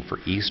Friday and for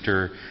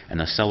Easter and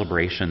the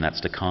celebration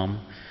that's to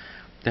come,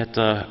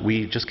 that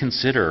we just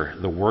consider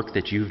the work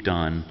that you've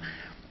done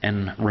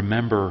and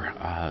remember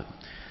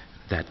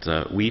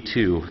that we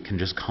too can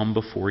just come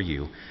before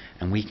you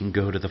and we can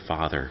go to the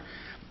Father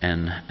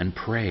and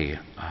pray,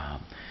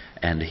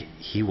 and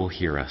he will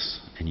hear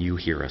us, and you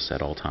hear us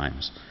at all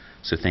times.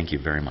 So thank you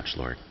very much,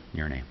 Lord. In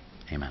your name,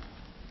 amen.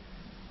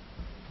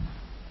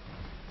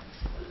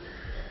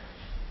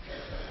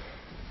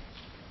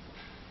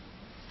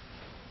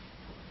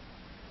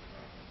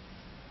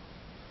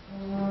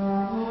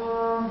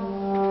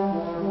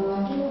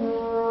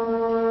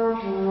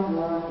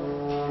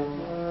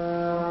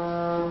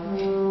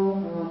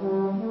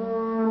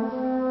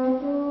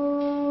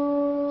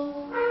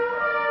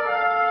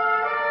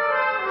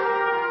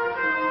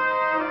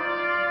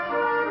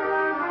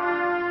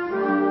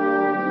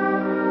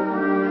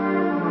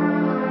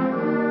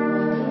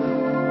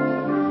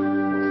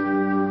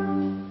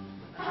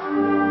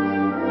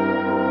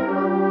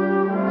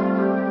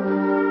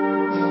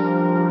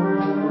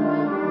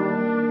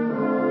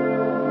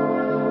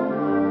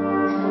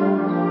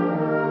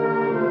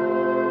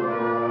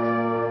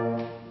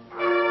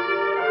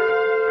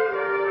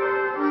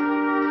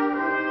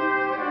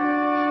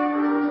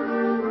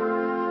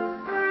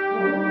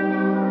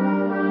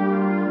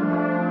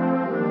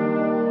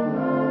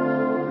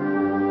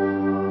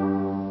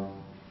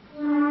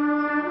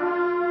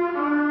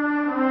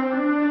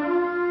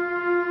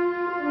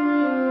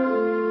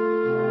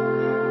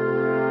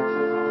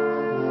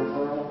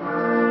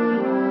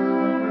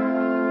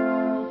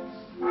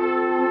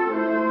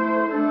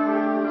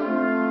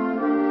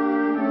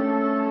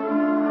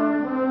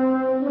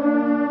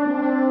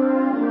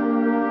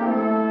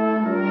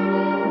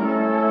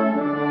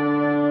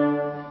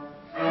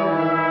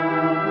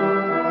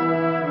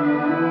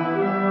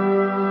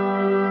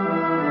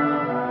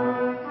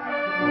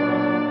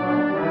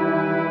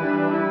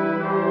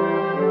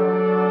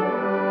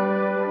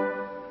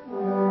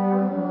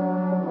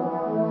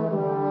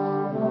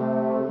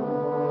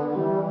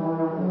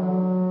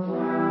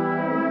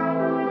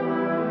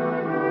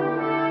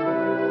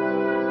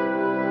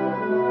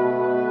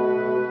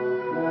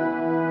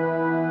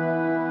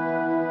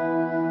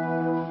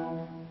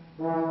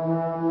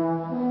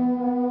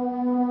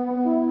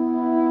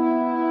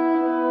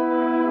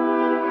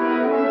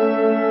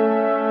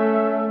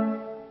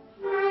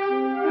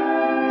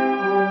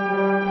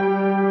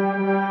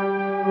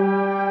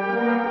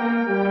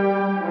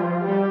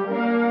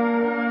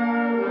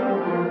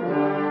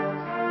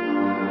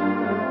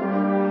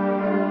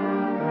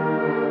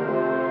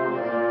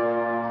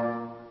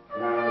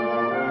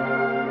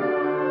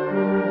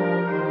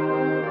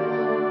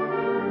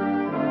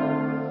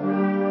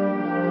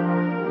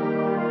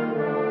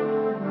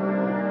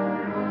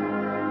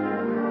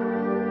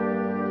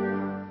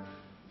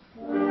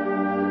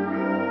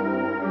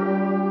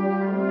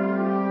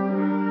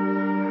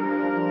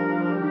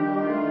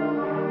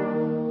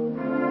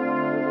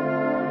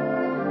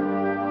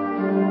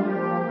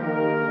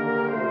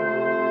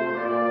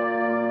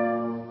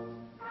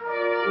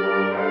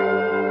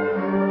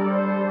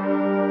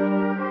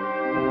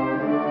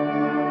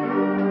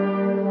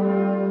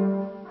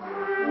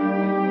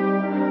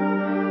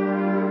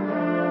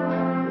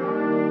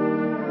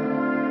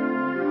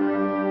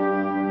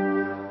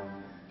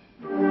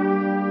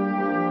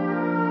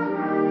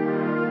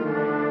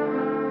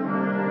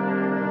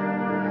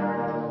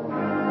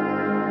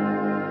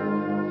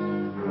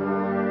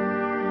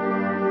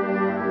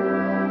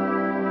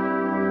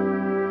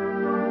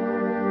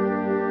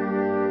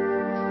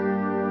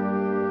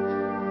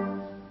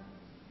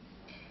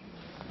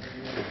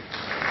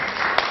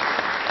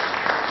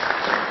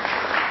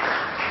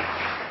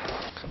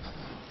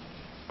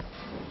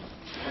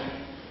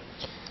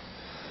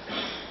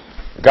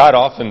 God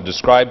often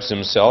describes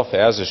himself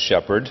as a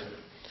shepherd.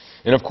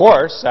 And of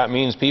course, that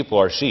means people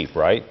are sheep,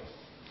 right?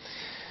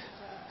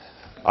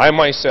 I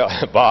myself,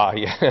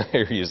 yeah, I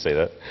hear you say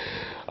that.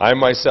 I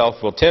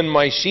myself will tend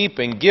my sheep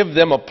and give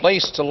them a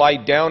place to lie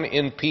down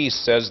in peace,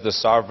 says the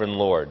sovereign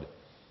Lord.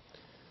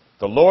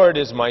 The Lord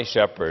is my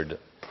shepherd,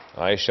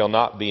 I shall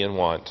not be in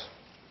want.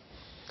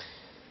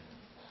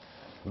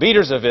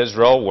 Leaders of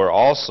Israel were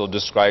also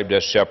described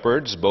as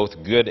shepherds,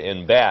 both good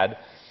and bad.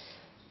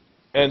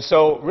 And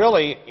so,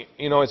 really,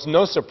 it's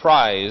no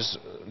surprise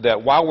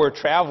that while we're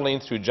traveling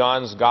through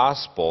John's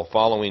Gospel,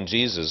 following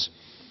Jesus,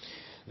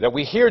 that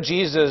we hear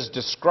Jesus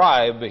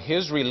describe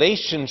his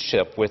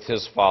relationship with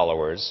his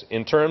followers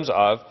in terms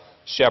of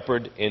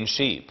shepherd and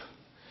sheep.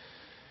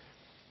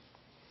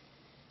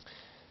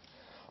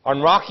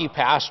 On rocky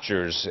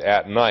pastures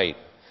at night,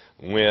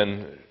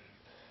 when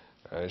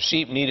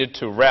sheep needed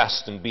to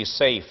rest and be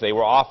safe, they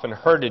were often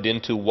herded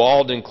into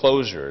walled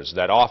enclosures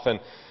that often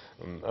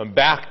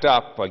backed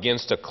up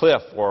against a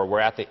cliff or were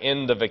at the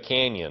end of a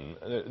canyon.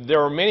 There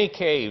were many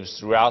caves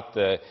throughout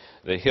the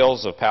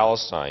hills of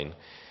Palestine,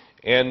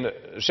 and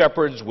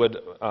shepherds would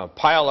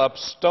pile up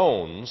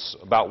stones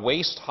about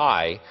waist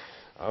high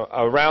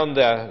around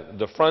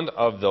the front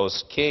of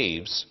those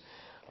caves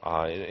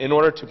in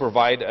order to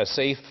provide a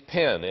safe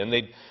pen. And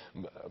they'd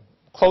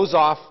close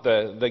off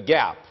the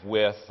gap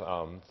with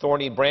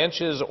thorny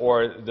branches,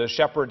 or the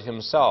shepherd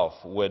himself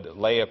would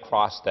lay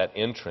across that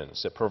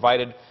entrance. It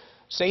provided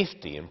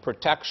safety and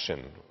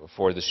protection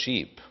for the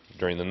sheep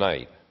during the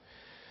night.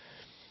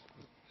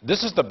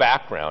 This is the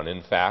background,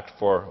 in fact,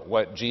 for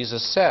what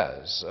Jesus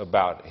says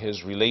about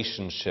his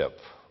relationship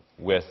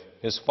with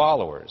his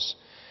followers.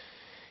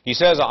 He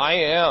says, I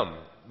am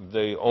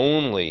the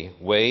only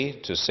way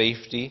to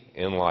safety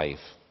in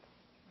life.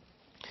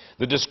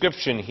 The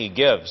description he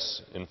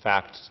gives, in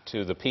fact,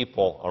 to the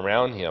people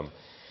around him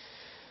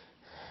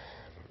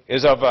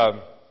is of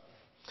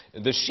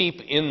the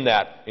sheep in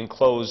that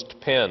enclosed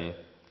pen.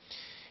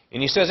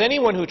 And he says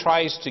anyone who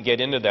tries to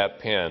get into that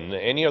pen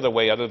any other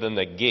way other than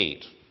the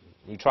gate,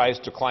 who tries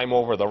to climb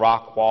over the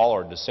rock wall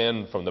or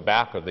descend from the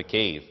back of the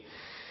cave,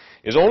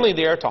 is only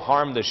there to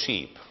harm the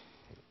sheep.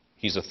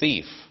 He's a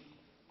thief.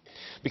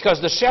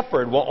 Because the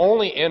shepherd will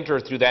only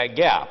enter through that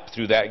gap,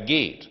 through that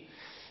gate.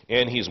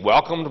 And he's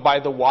welcomed by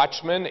the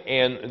watchman,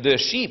 and the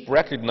sheep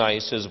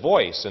recognize his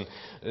voice.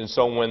 And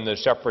so when the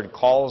shepherd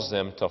calls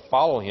them to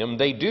follow him,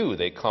 they do.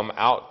 They come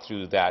out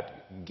through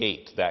that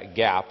gate, that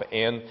gap,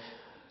 and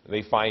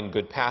they find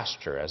good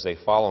pasture as they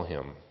follow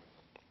him.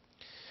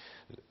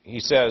 He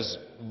says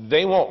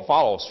they won't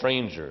follow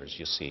strangers,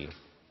 you see.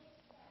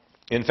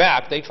 In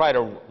fact, they try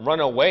to run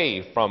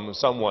away from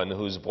someone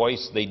whose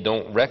voice they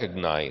don't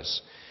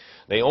recognize.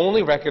 They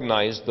only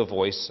recognize the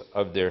voice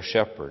of their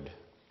shepherd.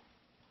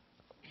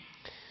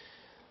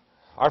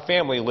 Our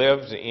family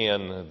lived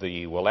in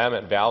the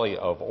Willamette Valley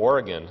of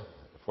Oregon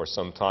for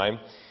some time.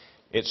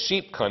 It's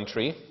sheep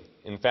country.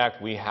 In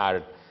fact, we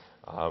had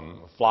a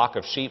flock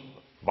of sheep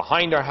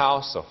behind our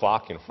house, a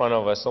flock in front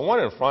of us. The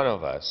one in front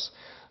of us,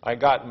 I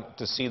got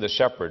to see the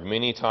shepherd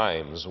many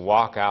times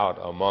walk out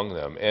among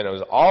them, and it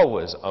was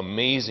always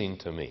amazing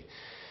to me.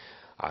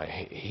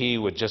 He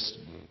would just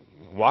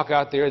walk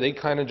out there. They'd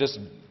kind of just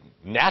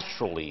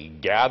naturally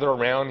gather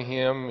around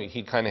him.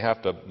 He'd kind of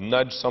have to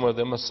nudge some of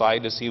them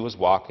aside as he was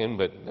walking,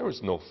 but there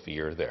was no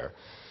fear there.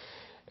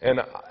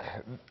 And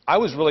I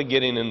was really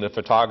getting into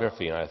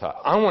photography, and I thought,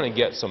 I want to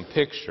get some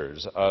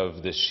pictures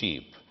of the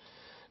sheep,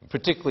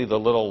 particularly the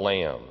little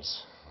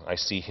lambs. I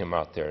see him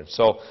out there.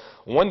 So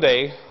one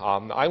day,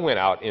 I went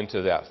out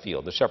into that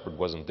field. The shepherd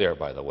wasn't there,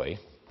 by the way.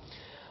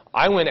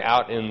 I went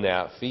out in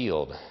that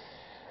field,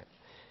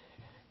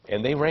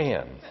 and they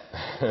ran.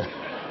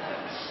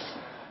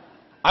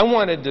 I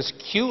wanted this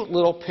cute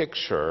little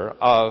picture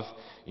of,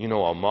 a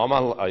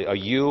mama, a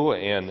ewe,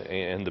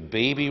 and the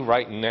baby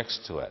right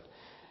next to it.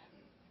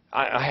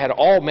 I had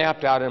all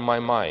mapped out in my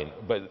mind,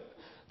 but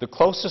the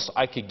closest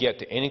I could get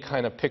to any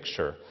kind of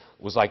picture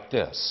was like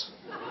this.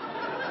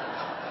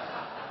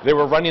 They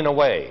were running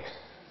away.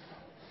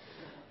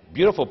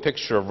 Beautiful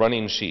picture of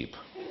running sheep.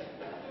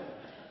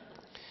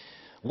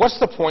 What's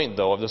the point,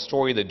 though, of the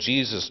story that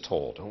Jesus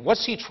told?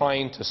 What's he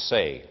trying to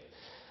say?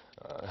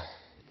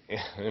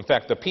 In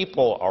fact, the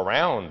people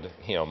around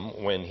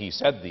him, when he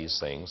said these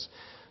things,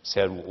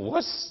 said,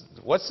 what's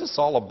this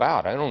all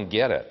about? I don't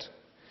get it.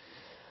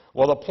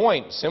 Well, the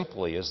point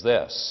simply is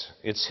this.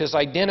 It's his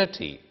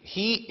identity.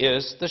 He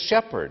is the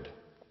shepherd.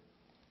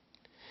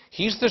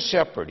 He's the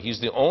shepherd.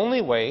 He's the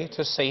only way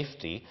to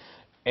safety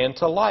and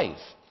to life.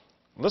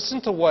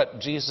 Listen to what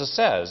Jesus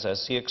says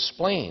as he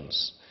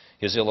explains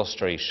his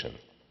illustration.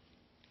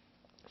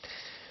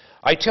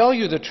 I tell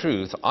you the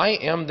truth, I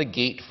am the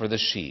gate for the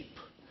sheep.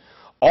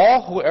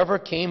 All who ever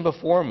came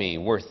before me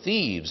were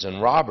thieves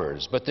and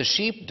robbers, but the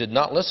sheep did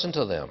not listen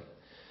to them.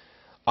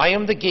 I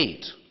am the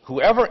gate.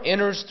 Whoever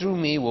enters through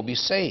me will be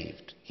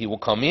saved. He will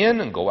come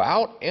in and go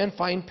out and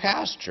find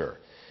pasture.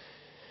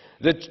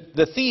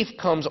 The thief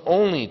comes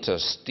only to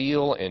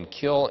steal and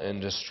kill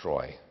and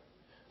destroy.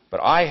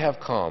 But I have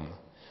come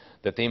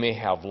that they may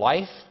have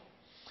life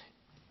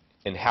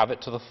and have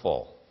it to the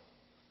full.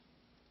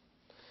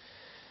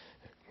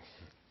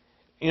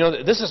 You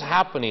know, this is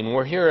happening.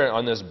 We're here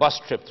on this bus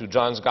trip through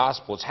John's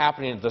Gospel. It's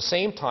happening at the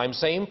same time,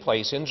 same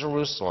place in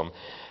Jerusalem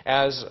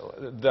as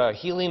the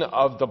healing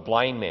of the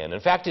blind man. In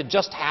fact, it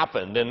just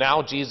happened, and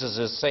now Jesus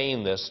is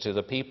saying this to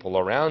the people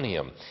around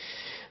him.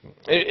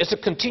 It's a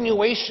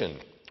continuation,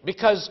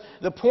 because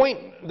the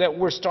point that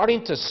we're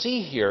starting to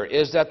see here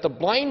is that the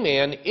blind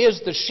man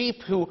is the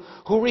sheep who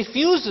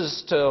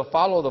refuses to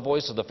follow the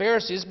voice of the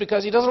Pharisees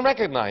because he doesn't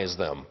recognize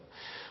them.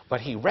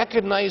 But he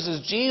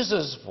recognizes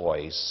Jesus'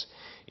 voice,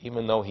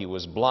 even though he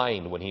was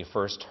blind when he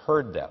first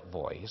heard that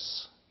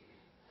voice,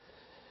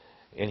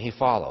 and he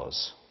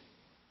follows.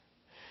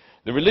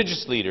 The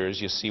religious leaders,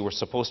 you see, were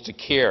supposed to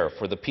care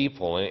for the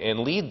people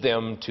and lead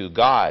them to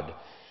God.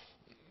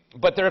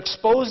 But they're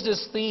exposed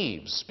as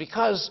thieves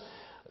because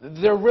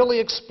they're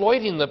really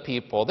exploiting the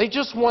people. They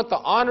just want the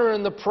honor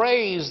and the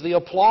praise, the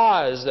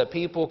applause that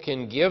people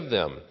can give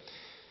them.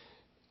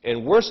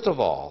 And worst of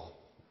all,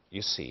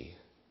 you see,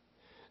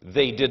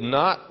 they did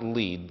not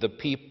lead the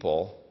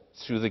people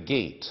through the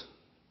gate,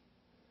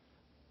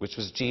 which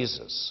was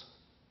Jesus.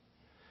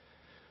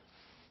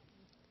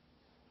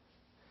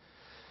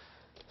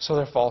 So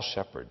they're false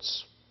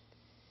shepherds.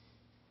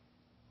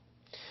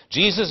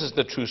 Jesus is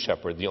the true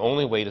shepherd, the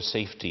only way to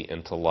safety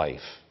and to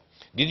life.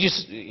 Did you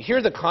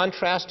hear the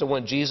contrast to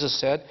what Jesus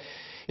said?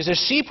 He says,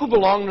 sheep who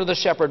belong to the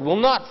shepherd will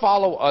not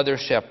follow other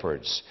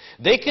shepherds.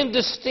 They can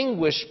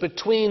distinguish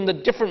between the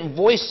different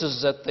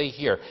voices that they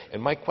hear.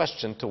 And my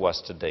question to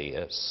us today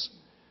is,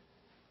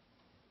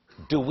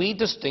 do we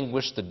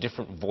distinguish the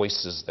different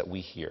voices that we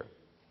hear?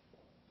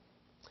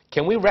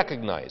 Can we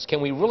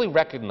really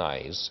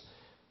recognize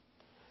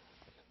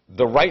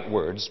the right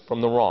words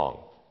from the wrong?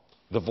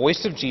 The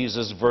voice of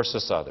Jesus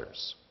versus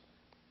others.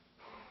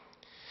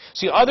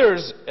 See,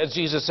 others, as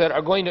Jesus said,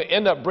 are going to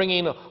end up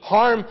bringing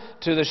harm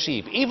to the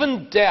sheep,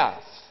 even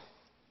death.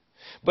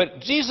 But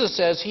Jesus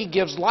says he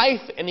gives life,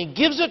 and he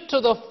gives it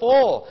to the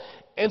full.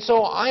 And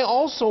so I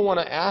also want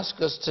to ask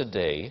us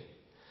today,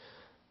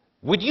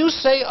 would you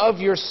say of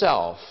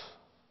yourself,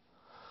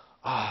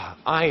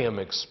 I am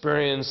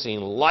experiencing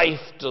life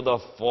to the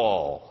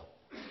full?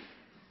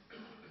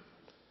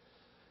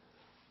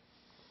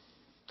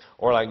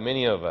 Or like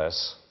many of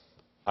us,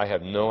 I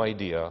have no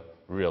idea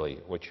really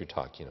what you're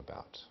talking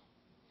about.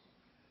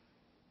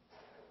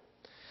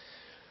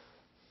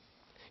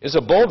 It's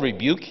a bold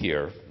rebuke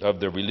here of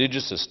the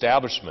religious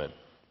establishment.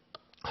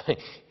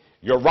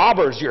 You're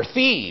robbers, you're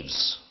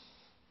thieves.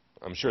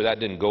 I'm sure that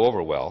didn't go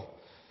over well.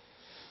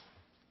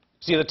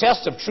 See, the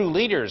test of true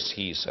leaders,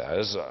 he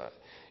says,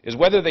 is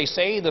whether they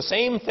say the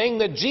same thing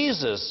that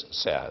Jesus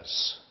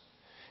says.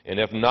 And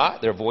if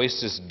not, their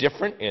voice is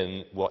different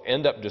and will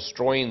end up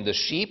destroying the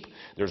sheep.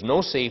 There's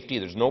no safety,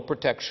 there's no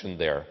protection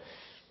there.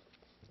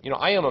 You know,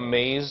 I am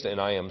amazed and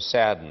I am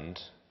saddened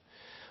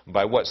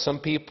by what some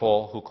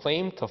people who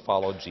claim to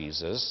follow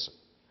Jesus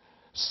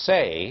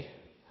say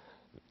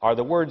are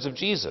the words of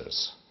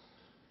Jesus.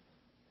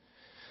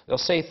 They'll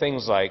say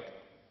things like,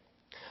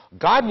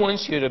 God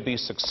wants you to be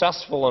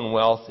successful and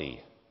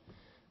wealthy.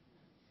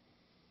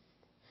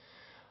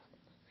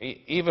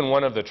 Even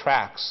one of the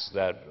tracts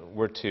that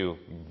were to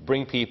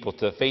bring people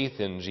to faith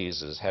in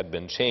Jesus had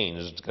been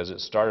changed because it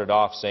started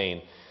off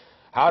saying,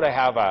 how to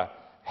have a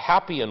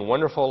happy and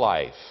wonderful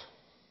life.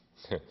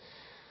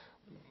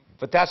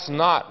 But that's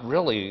not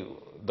really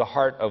the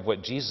heart of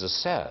what Jesus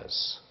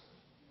says.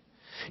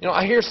 You know,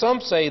 I hear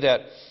some say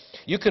that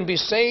you can be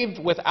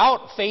saved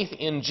without faith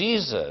in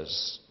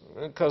Jesus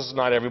because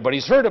not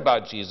everybody's heard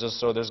about Jesus,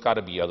 so there's got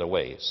to be other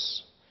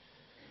ways.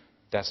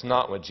 That's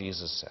not what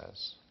Jesus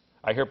says.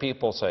 I hear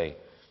people say,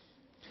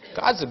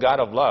 God's a God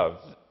of love.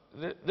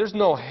 There's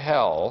no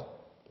hell,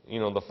 you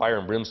know, the fire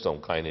and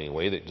brimstone kind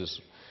anyway that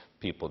just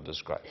people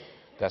describe.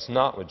 That's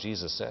not what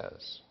Jesus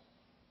says.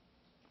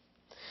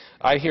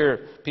 I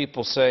hear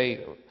people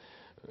say,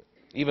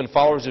 even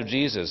followers of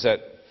Jesus, that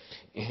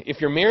if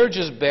your marriage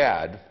is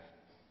bad,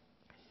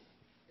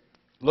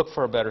 look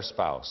for a better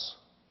spouse.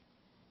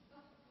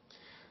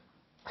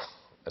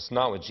 That's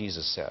not what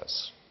Jesus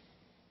says.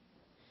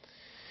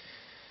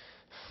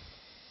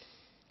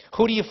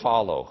 Who do you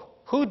follow?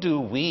 Who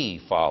do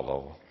we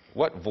follow?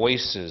 What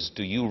voices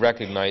do you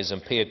recognize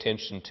and pay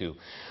attention to?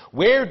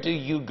 Where do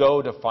you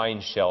go to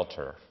find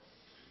shelter?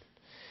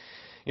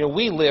 You know,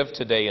 we live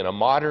today in a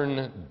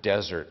modern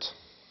desert.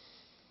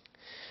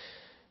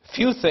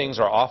 Few things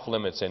are off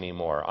limits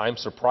anymore. I'm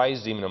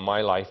surprised even in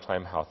my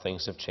lifetime how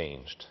things have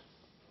changed.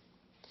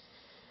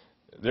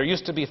 There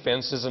used to be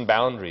fences and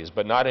boundaries,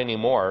 but not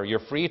anymore. You're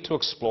free to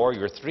explore.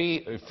 You're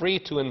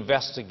free to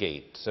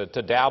investigate,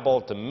 to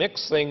dabble, to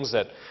mix things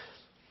that,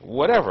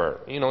 whatever.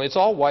 You know, it's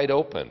all wide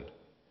open.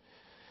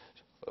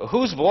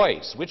 Whose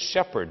voice, which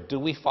shepherd do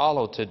we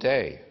follow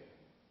today?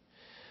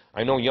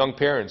 I know young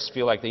parents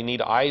feel like they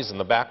need eyes in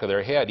the back of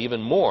their head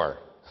even more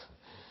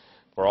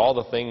for all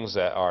the things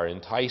that are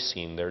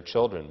enticing their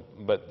children.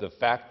 But the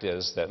fact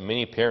is that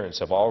many parents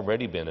have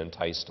already been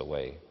enticed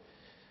away.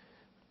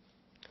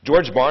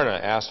 George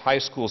Barna asked high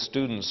school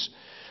students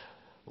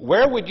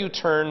Where would you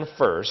turn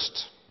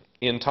first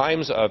in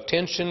times of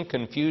tension,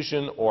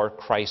 confusion, or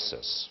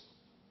crisis?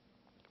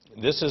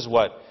 This is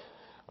what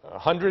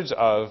hundreds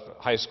of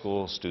high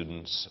school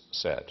students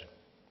said.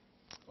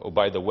 Oh,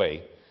 by the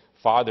way,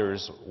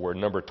 fathers were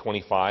number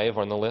 25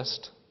 on the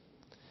list.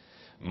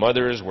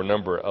 Mothers were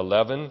number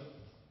 11.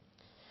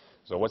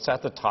 So what's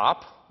at the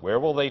top? Where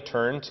will they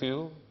turn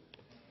to?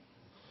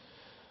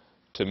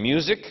 To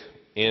music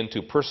and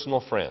to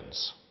personal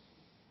friends.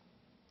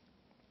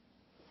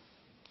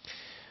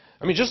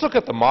 I mean, just look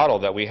at the model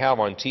that we have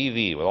on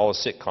TV with all the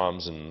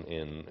sitcoms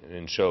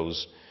and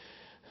shows.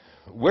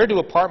 Where do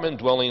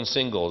apartment-dwelling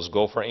singles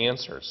go for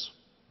answers?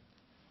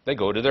 They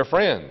go to their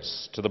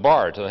friends, to the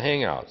bar, to the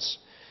hangouts.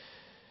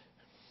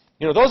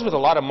 You know, those with a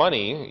lot of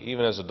money,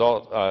 even as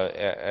adult,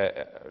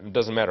 it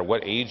doesn't matter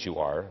what age you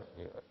are,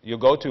 you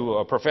go to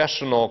a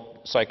professional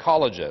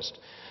psychologist.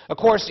 Of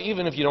course,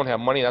 even if you don't have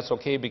money, that's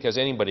okay because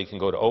anybody can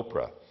go to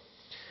Oprah.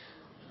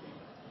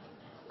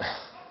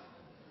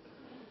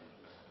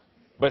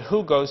 But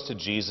who goes to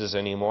Jesus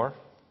anymore?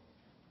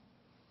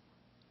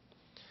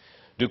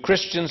 Do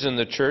Christians in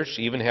the church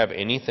even have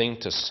anything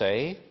to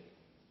say?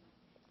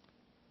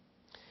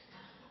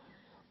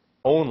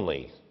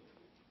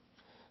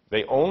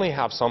 They only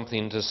have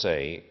something to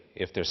say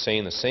if they're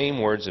saying the same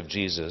words of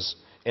Jesus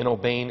and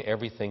obeying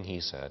everything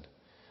he said.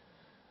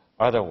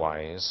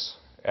 Otherwise,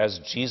 as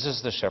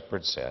Jesus the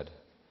shepherd said,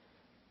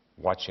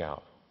 watch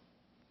out.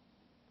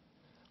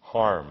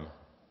 Harm,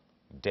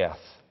 death,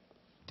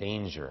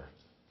 danger.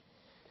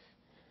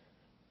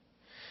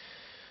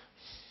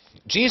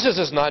 Jesus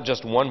is not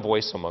just one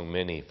voice among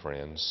many,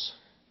 friends.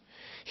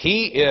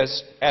 He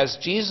is, as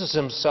Jesus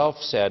himself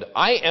said,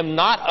 I am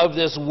not of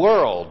this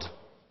world.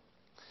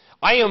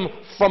 I am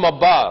from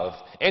above,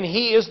 and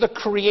he is the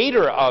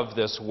creator of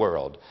this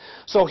world.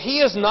 So he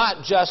is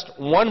not just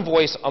one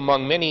voice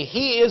among many.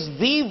 He is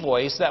the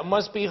voice that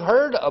must be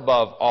heard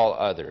above all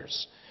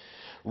others.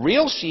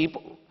 Real sheep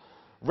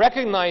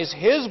recognize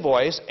his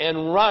voice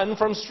and run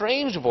from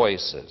strange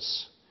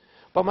voices.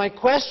 But my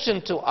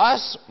question to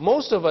us,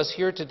 most of us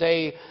here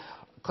today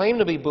claim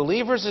to be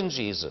believers in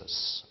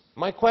Jesus.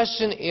 My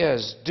question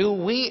is, do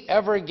we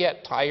ever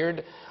get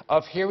tired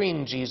of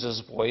hearing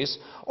Jesus' voice,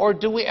 or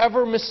do we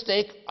ever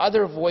mistake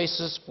other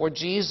voices for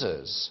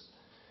Jesus?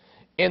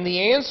 And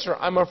the answer,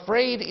 I'm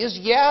afraid, is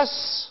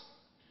yes.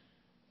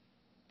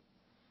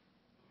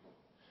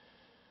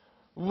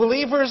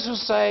 Believers who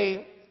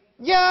say,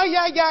 yeah,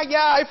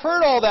 I've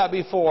heard all that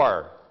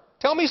before.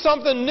 Tell me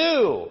something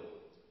new.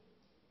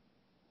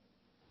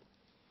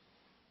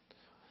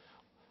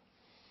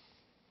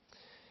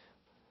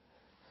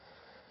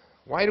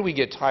 Why do we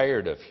get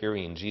tired of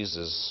hearing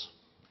Jesus?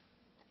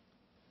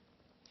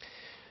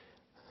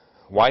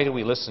 Why do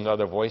we listen to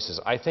other voices?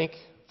 I think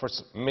for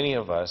many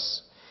of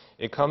us,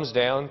 it comes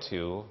down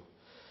to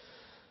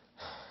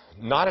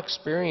not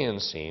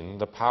experiencing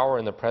the power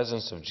and the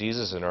presence of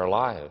Jesus in our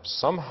lives.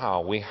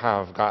 Somehow we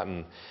have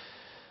gotten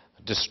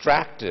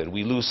distracted.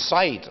 We lose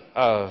sight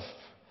of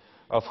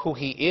who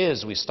he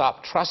is. We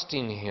stop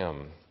trusting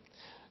him.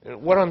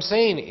 What I'm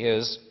saying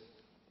is,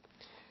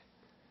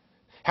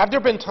 have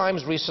there been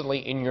times recently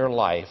in your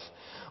life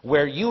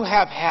where you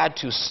have had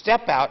to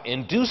step out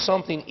and do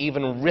something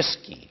even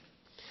risky?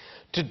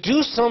 To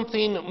do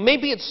something,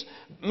 maybe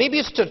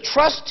it's to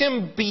trust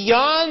him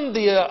beyond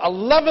the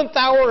 11th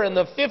hour and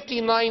the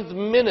 59th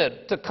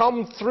minute to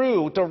come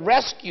through, to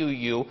rescue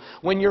you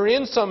when you're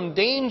in some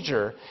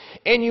danger,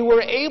 and you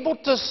were able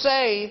to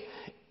say,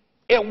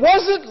 it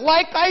wasn't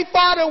like I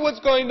thought it was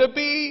going to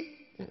be,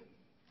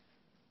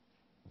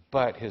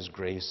 but his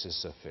grace is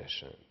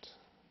sufficient.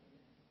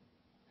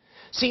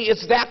 See,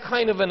 it's that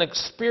kind of an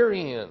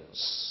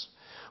experience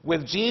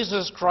with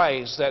Jesus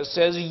Christ that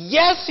says,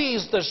 yes,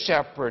 he's the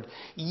shepherd.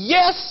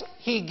 Yes,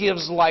 he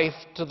gives life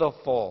to the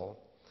full.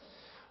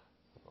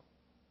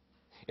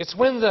 It's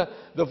when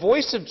the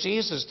voice of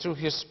Jesus through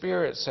his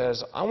Spirit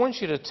says, I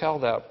want you to tell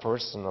that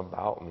person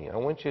about me. I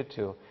want you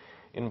to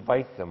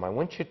invite them. I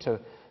want you to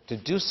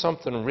do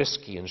something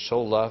risky and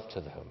show love to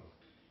them.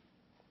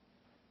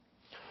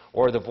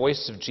 Or the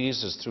voice of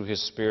Jesus through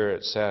his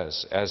Spirit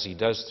says, as he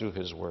does through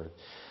his word,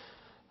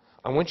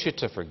 I want you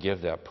to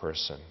forgive that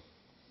person.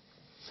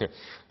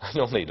 I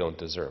know they don't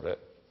deserve it.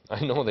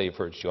 I know they've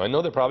hurt you. I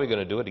know they're probably going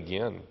to do it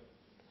again.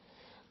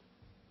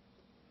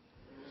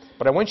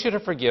 But I want you to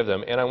forgive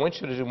them, and I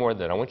want you to do more than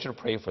that. I want you to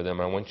pray for them,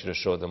 and I want you to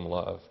show them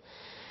love.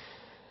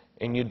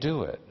 And you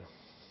do it.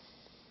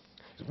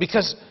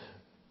 Because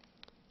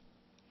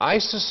I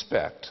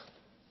suspect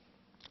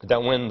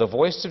that when the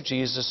voice of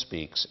Jesus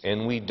speaks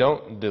and we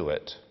don't do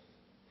it,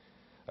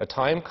 a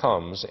time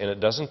comes, and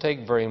it doesn't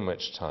take very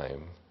much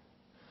time,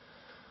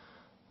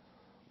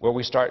 where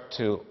we start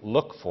to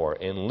look for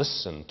and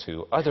listen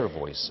to other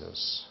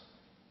voices.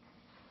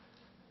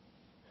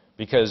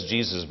 Because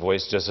Jesus'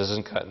 voice just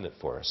isn't cutting it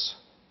for us.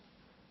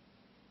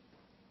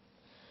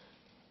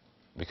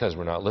 Because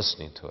we're not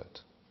listening to it.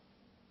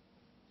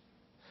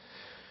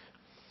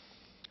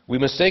 We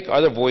mistake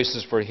other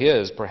voices for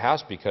his,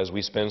 perhaps because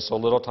we spend so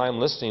little time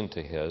listening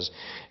to his,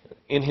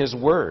 in his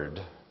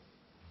word.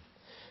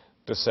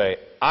 to say,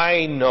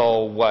 I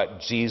know what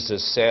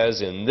Jesus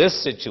says in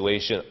this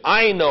situation.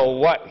 I know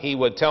what he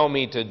would tell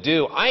me to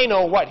do. I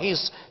know what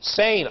he's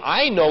saying.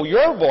 I know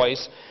your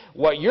voice.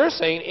 What you're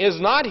saying is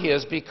not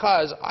his,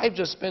 because I've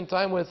just spent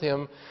time with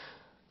him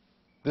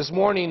this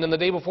morning and the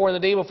day before and the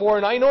day before,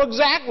 and I know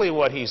exactly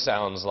what he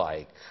sounds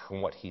like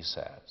and what he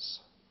says.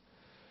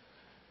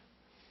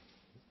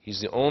 He's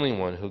the only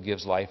one who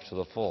gives life to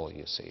the full,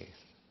 you see.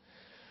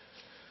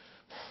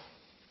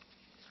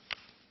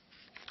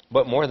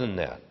 But more than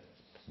that,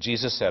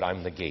 Jesus said,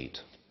 I'm the gate.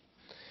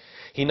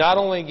 He not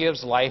only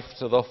gives life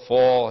to the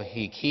full,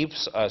 he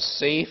keeps us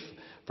safe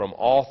from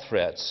all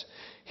threats.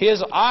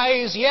 His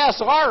eyes,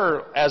 yes,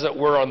 are, as it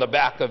were, on the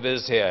back of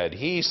his head.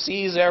 He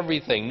sees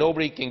everything.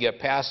 Nobody can get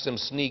past him,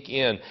 sneak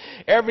in.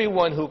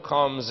 Everyone who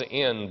comes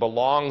in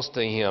belongs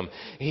to him.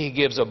 He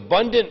gives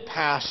abundant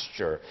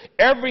pasture,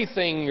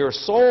 everything your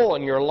soul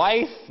and your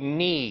life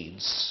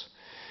needs.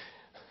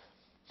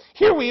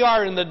 Here we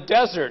are in the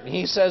desert, and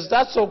he says,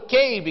 that's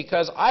okay,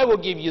 because I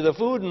will give you the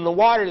food and the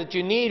water that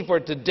you need for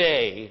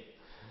today,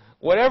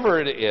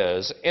 whatever it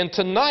is. And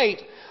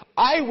tonight,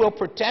 I will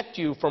protect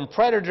you from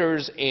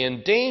predators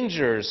and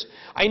dangers.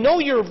 I know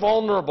you're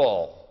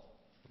vulnerable,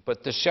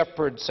 but the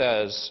shepherd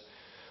says,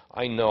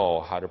 I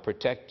know how to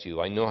protect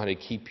you. I know how to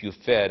keep you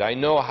fed. I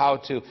know how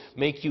to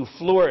make you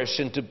flourish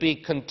and to be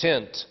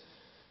content.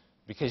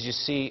 Because you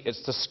see,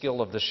 it's the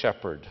skill of the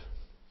shepherd.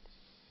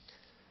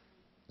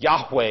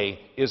 Yahweh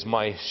is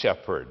my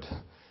shepherd,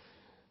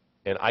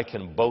 and I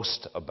can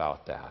boast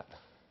about that.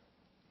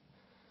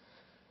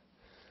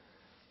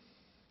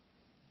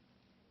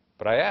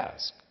 But I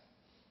ask,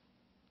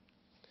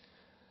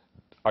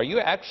 are you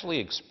actually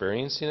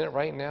experiencing it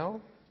right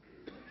now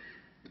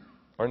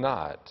or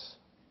not?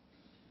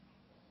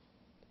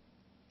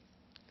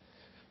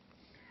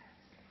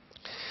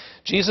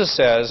 Jesus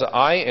says,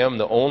 I am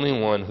the only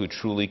one who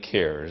truly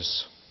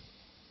cares.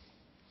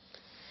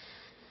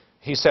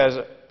 He says,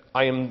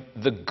 I am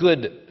the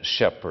good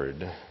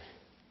shepherd.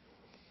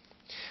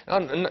 Now,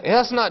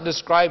 that's not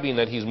describing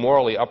that he's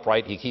morally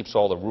upright, he keeps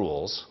all the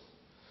rules.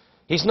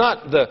 He's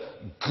not the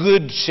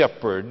good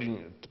shepherd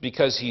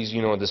because he's,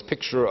 this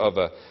picture of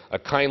a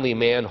kindly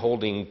man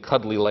holding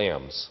cuddly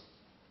lambs.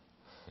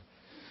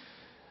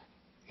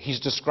 He's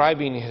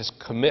describing his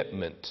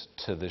commitment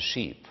to the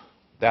sheep.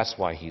 That's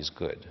why he's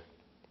good.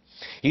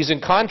 He's in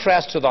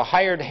contrast to the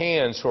hired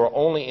hands who are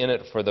only in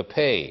it for the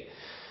pay.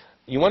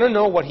 You want to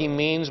know what he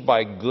means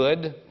by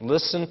good?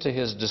 Listen to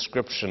his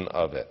description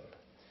of it.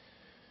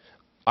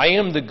 I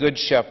am the good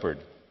shepherd.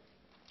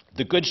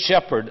 The good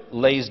shepherd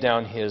lays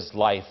down his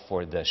life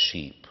for the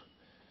sheep.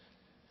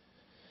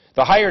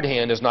 The hired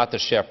hand is not the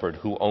shepherd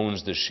who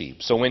owns the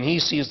sheep. So when he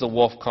sees the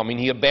wolf coming,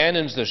 he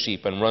abandons the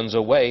sheep and runs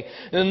away.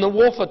 And then the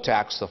wolf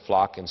attacks the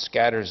flock and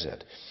scatters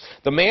it.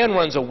 The man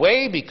runs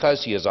away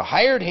because he is a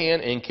hired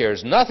hand and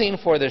cares nothing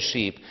for the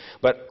sheep.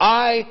 But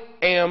I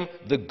am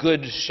the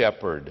good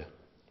shepherd.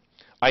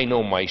 I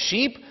know my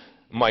sheep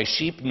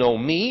know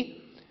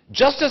me,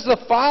 just as the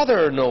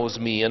Father knows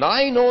me, and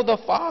I know the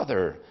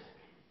Father,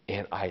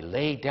 and I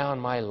lay down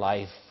my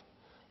life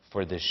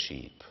for the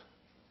sheep.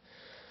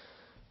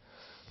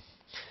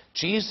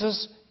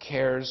 Jesus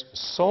cares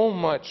so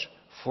much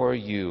for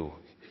you,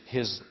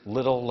 his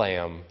little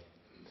lamb,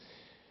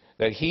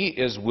 that he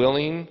is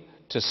willing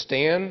to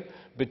stand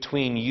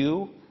between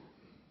you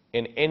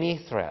and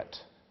any threat.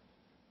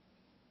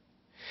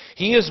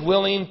 He is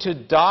willing to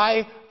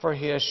die for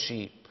his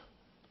sheep.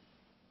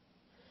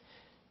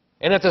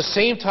 And at the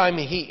same time,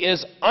 he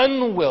is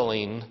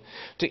unwilling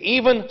to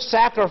even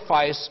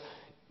sacrifice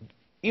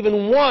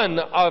even one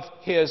of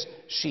his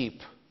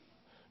sheep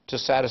to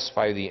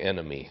satisfy the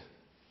enemy.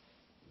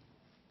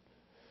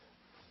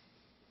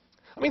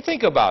 I mean,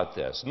 think about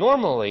this.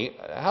 Normally,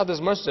 how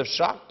this must have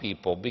shocked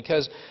people,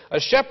 because a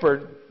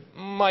shepherd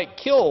might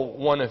kill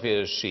one of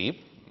his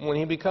sheep when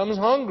he becomes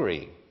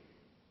hungry.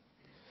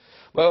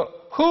 Well,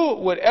 who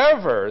would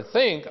ever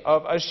think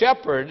of a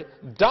shepherd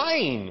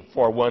dying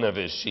for one of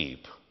his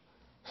sheep?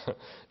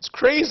 It's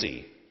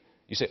crazy.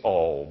 You say,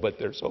 oh, but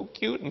they're so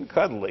cute and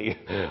cuddly.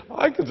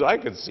 I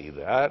could see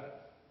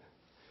that.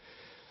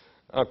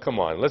 Oh, come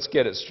on, let's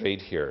get it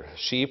straight here.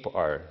 Sheep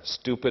are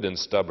stupid and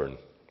stubborn.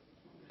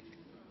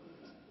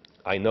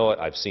 I know it,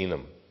 I've seen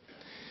them.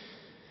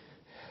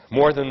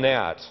 More than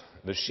that,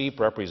 the sheep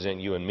represent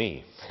you and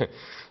me.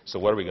 So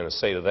what are we going to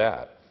say to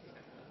that?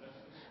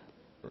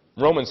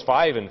 Romans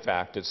 5, in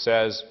fact, it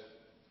says,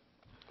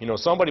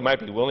 somebody might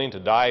be willing to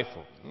die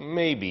for,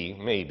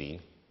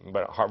 maybe,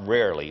 but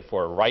rarely,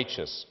 for a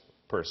righteous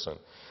person.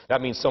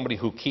 That means somebody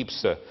who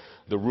keeps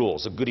the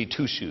rules, a goody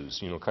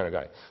two-shoes, kind of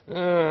guy.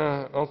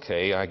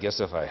 Okay, I guess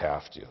if I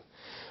have to.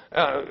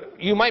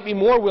 You might be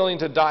more willing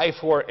to die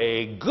for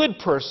a good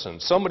person,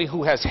 somebody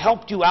who has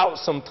helped you out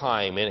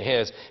sometime and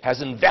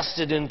has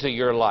invested into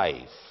your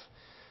life.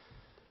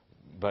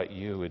 But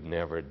you would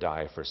never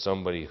die for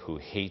somebody who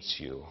hates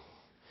you.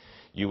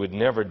 You would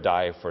never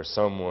die for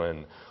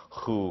someone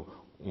who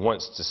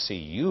wants to see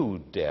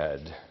you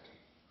dead,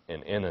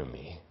 an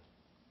enemy.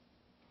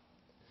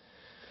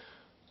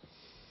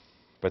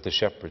 But the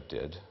shepherd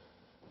did.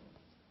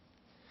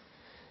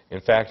 In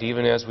fact,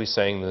 even as we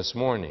sang this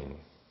morning,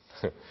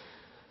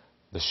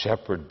 the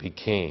shepherd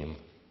became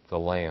the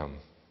lamb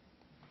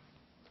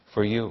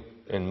for you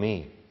and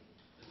me,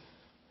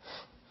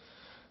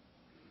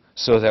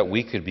 so that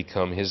we could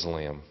become his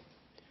lamb.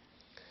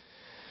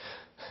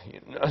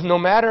 No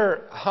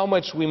matter how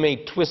much we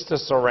may twist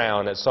this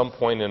around at some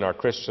point in our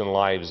Christian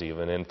lives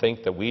even and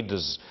think that we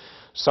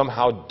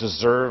somehow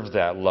deserve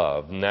that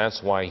love, and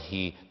that's why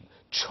he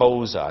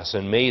chose us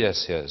and made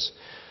us his.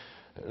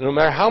 No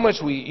matter how much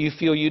you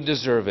feel you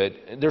deserve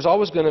it, there's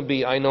always going to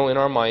be, I know in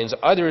our minds,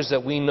 others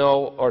that we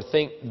know or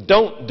think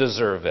don't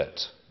deserve it.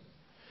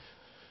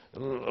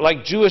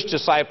 Like Jewish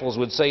disciples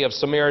would say of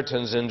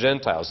Samaritans and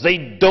Gentiles,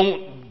 they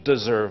don't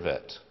deserve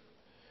it.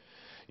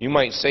 You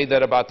might say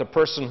that about the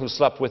person who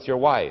slept with your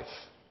wife.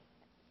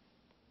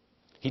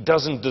 He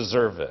doesn't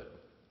deserve it.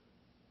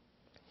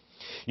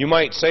 You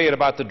might say it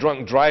about the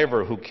drunk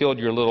driver who killed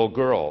your little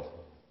girl.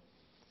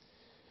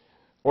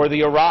 Or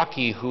the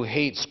Iraqi who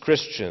hates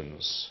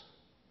Christians.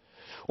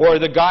 Or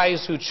the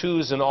guys who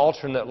choose an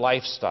alternate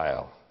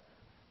lifestyle.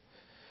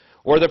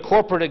 Or the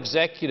corporate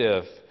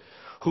executive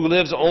who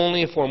lives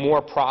only for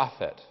more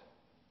profit.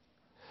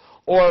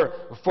 Or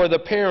for the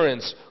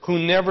parents who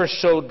never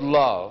showed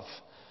love.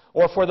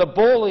 Or for the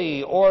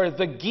bully or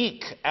the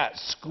geek at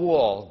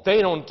school.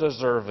 They don't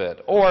deserve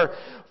it. Or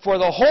for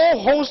the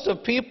whole host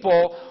of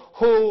people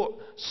who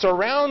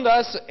surround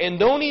us and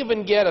don't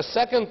even get a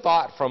second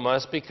thought from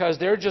us because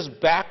they're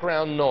just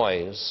background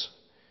noise.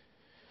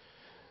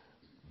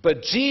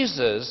 But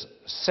Jesus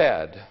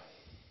said,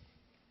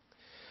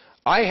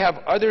 I have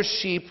other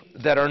sheep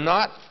that are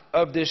not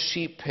of this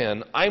sheep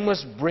pen. I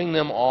must bring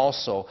them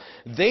also.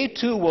 They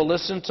too will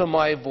listen to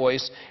my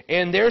voice,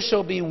 and there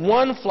shall be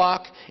one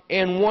flock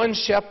and one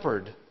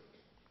shepherd.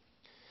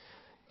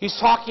 He's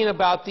talking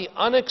about the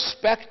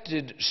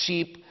unexpected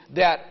sheep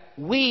that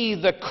we,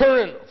 the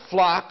current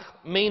flock,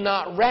 may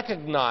not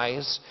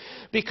recognize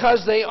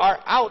because they are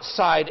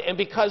outside and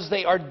because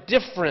they are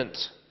different.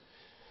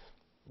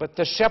 But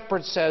the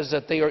shepherd says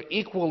that they are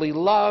equally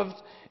loved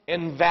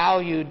and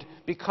valued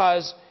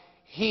because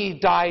he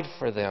died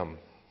for them.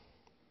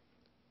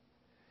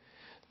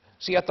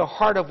 See, at the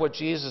heart of what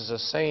Jesus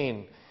is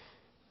saying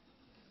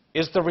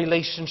is the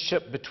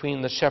relationship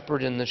between the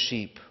shepherd and the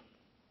sheep.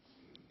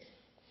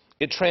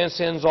 It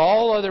transcends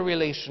all other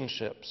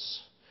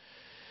relationships.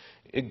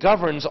 It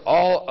governs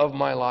all of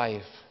my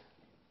life.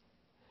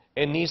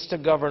 It needs to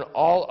govern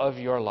all of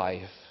your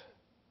life.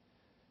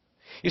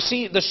 You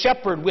see, the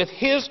shepherd, with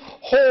his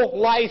whole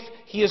life,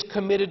 he is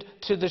committed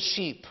to the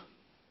sheep.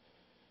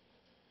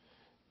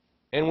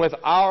 And with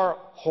our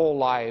whole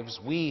lives,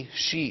 we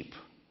sheep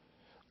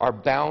are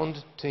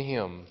bound to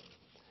him.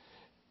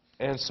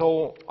 And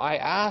so I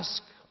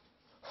ask,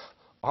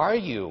 are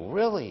you?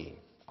 Really?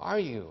 Are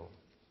you?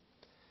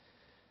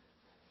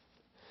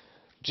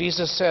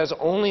 Jesus says,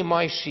 only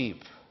my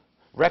sheep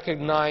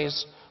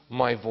recognize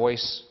my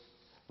voice,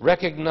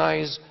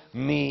 recognize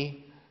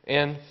me,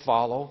 and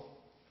follow.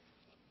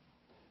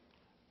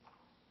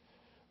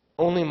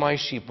 Only my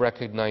sheep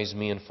recognize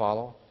me and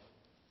follow.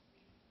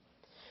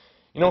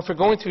 You know, if you're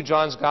going through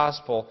John's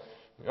Gospel,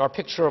 our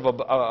picture of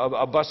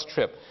a bus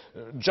trip,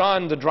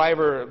 John, the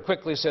driver,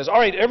 quickly says, all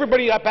right,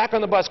 everybody back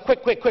on the bus, quick,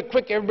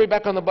 everybody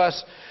back on the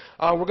bus.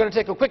 We're going to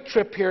take a quick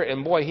trip here.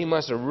 And boy, he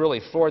must have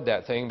really floored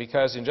that thing,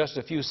 because in just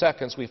a few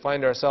seconds we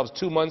find ourselves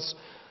 2 months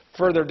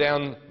further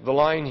down the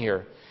line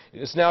here.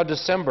 It's now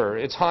December,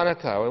 it's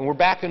Hanukkah, and we're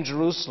back in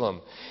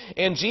Jerusalem.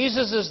 And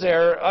Jesus is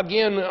there,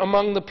 again,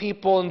 among the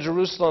people in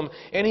Jerusalem,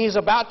 and he's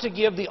about to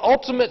give the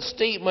ultimate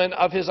statement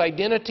of his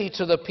identity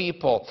to the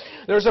people.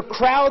 There's a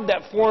crowd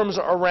that forms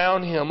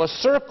around him, a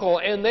circle,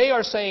 and they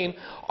are saying,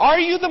 are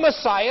you the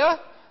Messiah?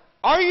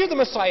 Are you the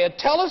Messiah?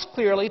 Tell us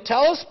clearly,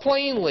 tell us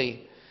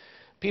plainly.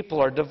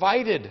 People are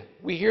divided.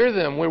 We hear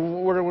them.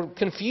 We're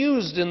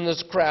confused in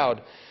this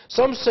crowd.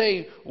 Some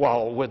say,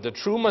 well, would the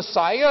true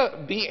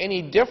Messiah be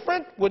any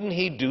different? Wouldn't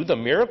he do the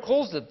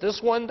miracles that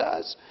this one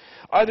does?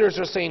 Others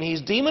are saying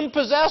he's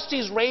demon-possessed,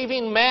 he's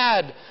raving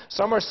mad.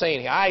 Some are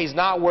saying, he's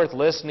not worth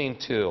listening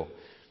to.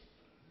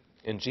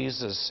 And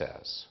Jesus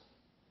says,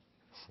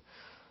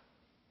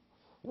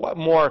 what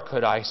more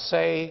could I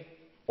say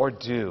or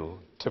do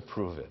to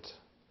prove it?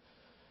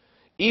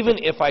 Even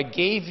if I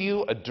gave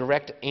you a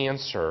direct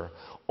answer,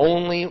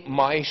 only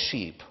my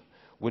sheep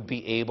would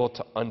be able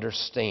to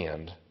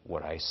understand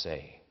what I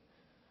say.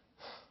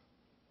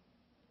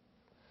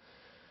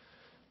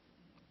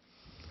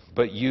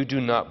 But you do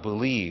not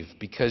believe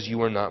because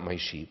you are not my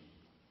sheep.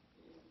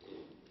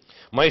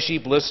 My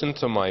sheep listen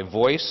to my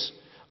voice.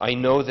 I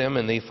know them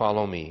and they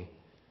follow me.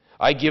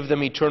 I give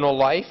them eternal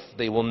life.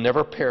 They will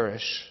never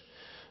perish.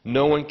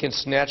 No one can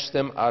snatch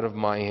them out of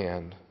my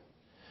hand.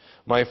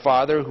 My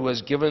Father who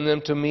has given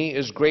them to me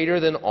is greater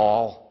than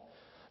all.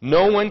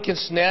 No one can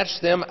snatch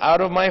them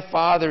out of my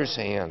Father's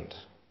hand.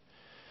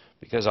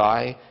 Because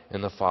I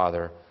and the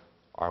Father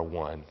are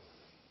one.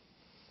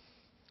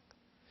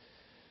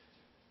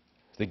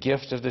 The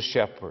gift of the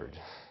shepherd,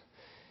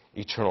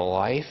 eternal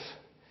life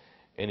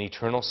and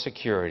eternal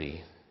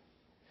security,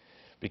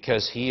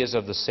 because he is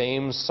of the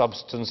same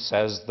substance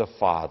as the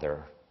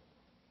Father,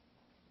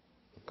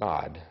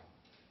 God.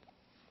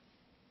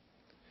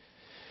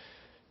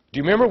 Do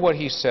you remember what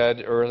he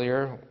said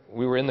earlier?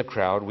 We were in the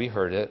crowd, we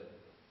heard it.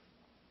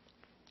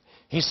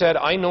 He said,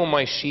 I know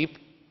my sheep,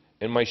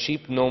 and my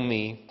sheep know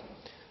me,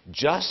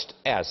 just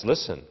as,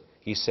 listen,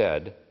 he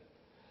said,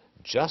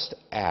 just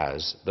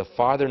as the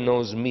Father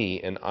knows me,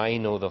 and I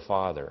know the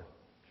Father.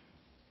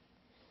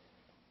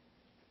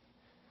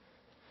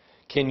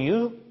 Can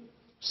you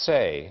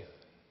say,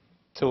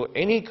 to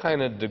any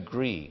kind of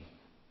degree,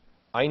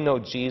 I know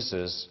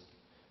Jesus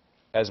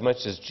as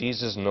much as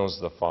Jesus knows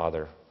the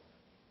Father?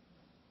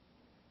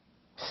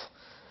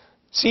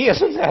 See,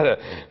 isn't that an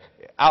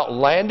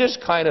outlandish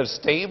kind of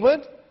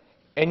statement?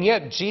 And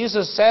yet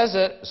Jesus says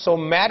it so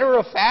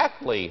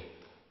matter-of-factly.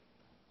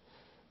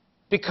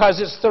 Because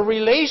it's the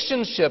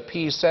relationship,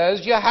 he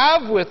says, you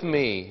have with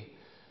me.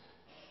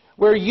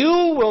 Where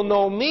you will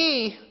know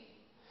me,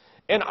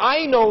 and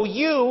I know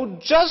you,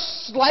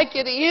 just like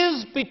it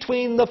is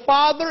between the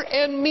Father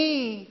and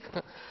me.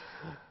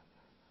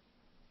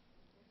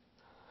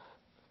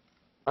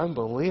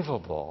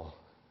 Unbelievable.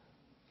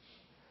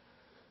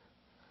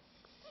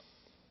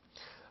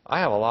 I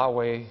have a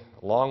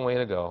long way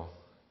to go.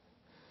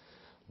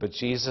 But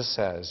Jesus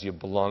says, you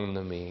belong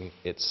to me.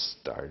 It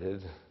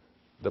started.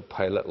 The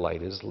pilot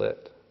light is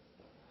lit.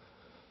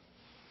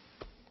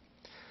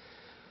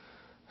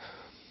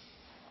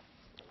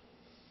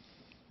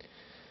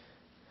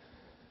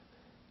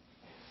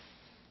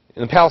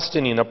 In the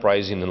Palestinian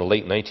uprising in the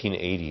late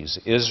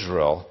 1980s,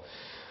 Israel,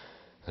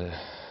 the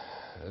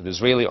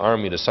Israeli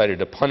army decided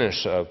to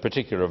punish a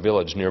particular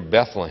village near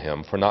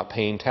Bethlehem for not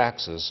paying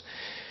taxes.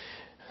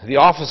 The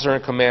officer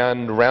in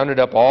command rounded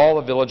up all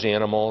the village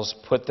animals,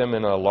 put them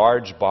in a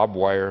large barbed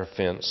wire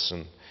fence,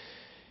 and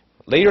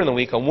later in the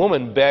week, a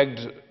woman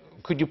begged,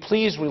 could you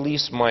please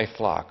release my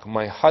flock?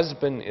 My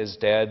husband is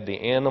dead. The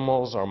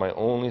animals are my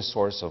only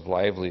source of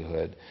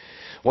livelihood.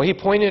 Well, he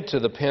pointed to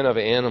the pen of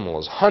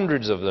animals,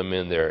 hundreds of them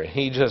in there.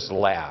 He just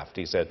laughed.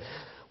 He said,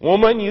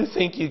 woman, you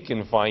think you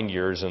can find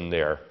yours in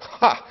there?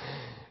 Ha!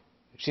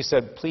 She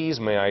said, please,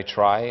 may I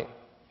try?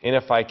 And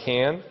if I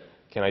can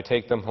I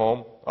take them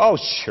home? Oh,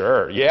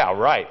 sure. Yeah,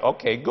 right.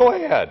 Okay, go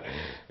ahead.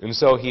 And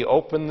so he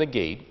opened the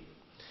gate,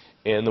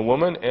 and the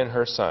woman and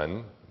her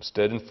son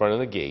stood in front of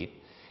the gate,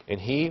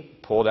 and he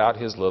pulled out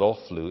his little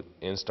flute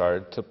and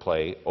started to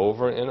play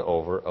over and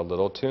over a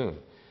little tune.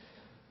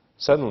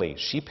 Suddenly,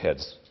 sheep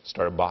heads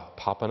started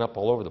popping up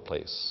all over the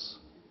place.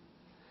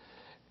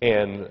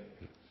 And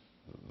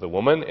the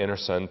woman and her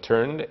son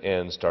turned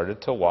and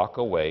started to walk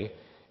away,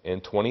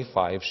 and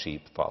 25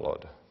 sheep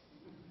followed.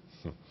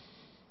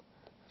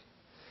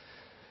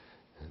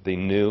 They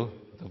knew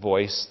the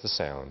voice, the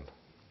sound.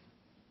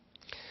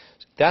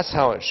 That's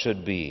how it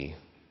should be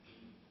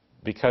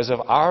because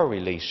of our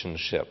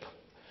relationship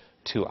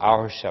to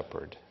our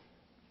shepherd.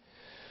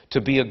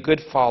 To be a good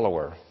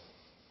follower.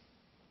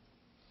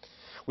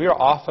 We are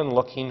often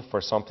looking for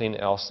something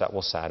else that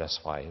will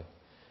satisfy.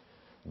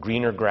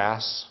 Greener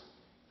grass.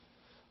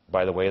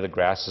 By the way, the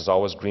grass is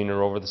always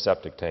greener over the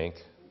septic tank.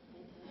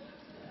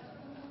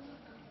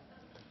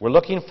 We're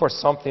looking for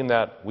something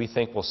that we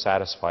think will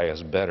satisfy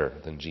us better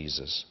than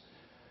Jesus.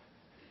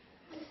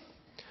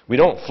 We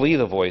don't flee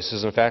the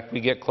voices. In fact, we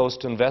get close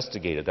to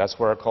investigate it. That's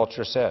what our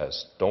culture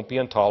says. Don't be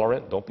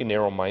intolerant. Don't be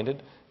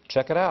narrow-minded.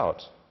 Check it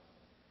out.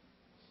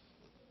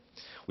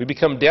 We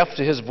become deaf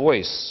to his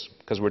voice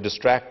because we're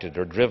distracted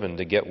or driven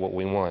to get what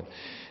we want.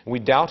 And we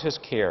doubt his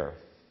care.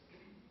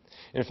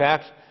 In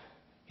fact,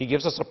 he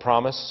gives us a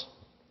promise,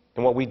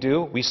 and what we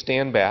do, we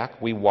stand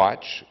back, we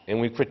watch, and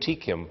we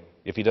critique him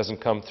if he doesn't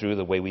come through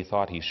the way we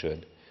thought he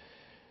should.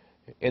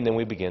 And then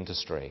we begin to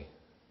stray.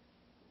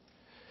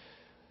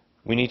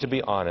 We need to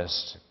be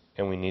honest,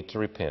 and we need to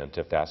repent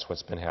if that's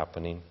what's been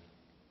happening.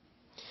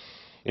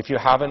 If you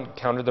haven't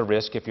counted the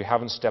risk, if you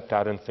haven't stepped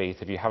out in faith,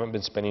 if you haven't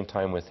been spending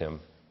time with him,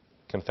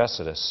 confess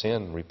it as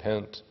sin,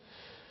 repent,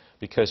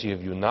 because you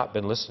have not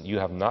been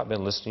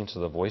listening to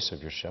the voice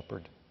of your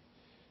shepherd.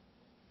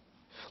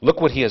 Look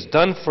what he has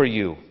done for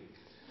you.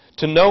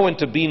 To know and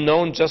to be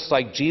known just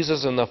like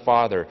Jesus and the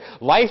Father.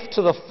 Life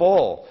to the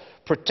full.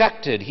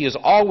 Protected. He is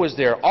always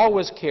there,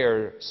 always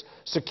cares.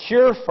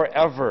 Secure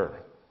forever.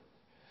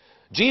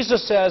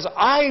 Jesus says,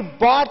 I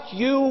bought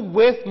you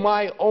with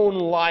my own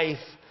life.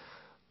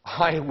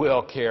 I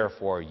will care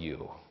for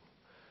you.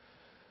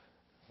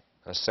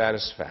 A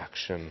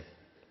satisfaction.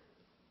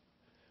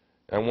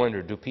 I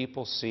wonder, do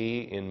people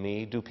see in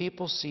me, do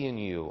people see in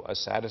you a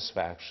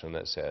satisfaction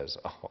that says,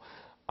 oh,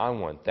 I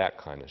want that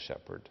kind of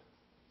shepherd?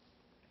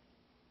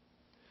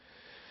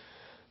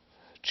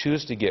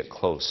 Choose to get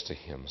close to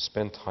him.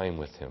 Spend time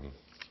with him.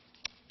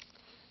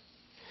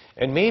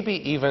 And maybe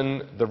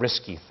even the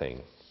risky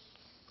thing.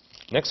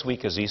 Next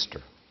week is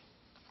Easter.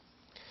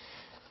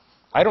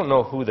 I don't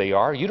know who they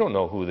are. You don't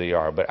know who they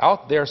are. But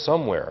out there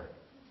somewhere,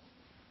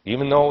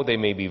 even though they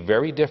may be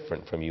very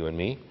different from you and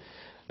me,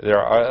 there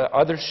are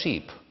other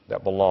sheep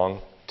that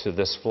belong to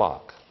this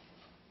flock.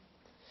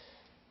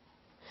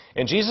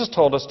 And Jesus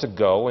told us to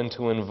go and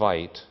to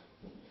invite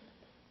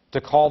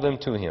to call them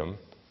to Him.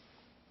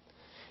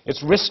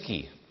 It's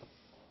risky.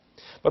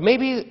 But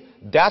maybe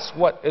that's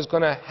what is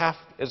going to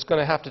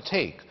have to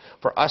take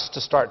for us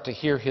to start to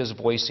hear His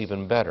voice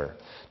even better,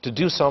 to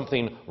do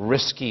something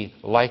risky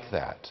like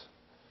that,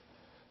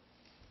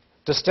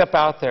 to step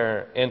out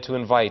there and to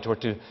invite or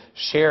to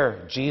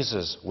share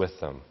Jesus with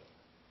them.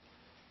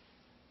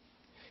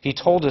 He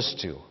told us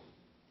to.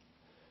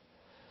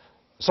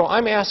 So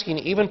I'm asking,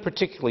 even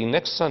particularly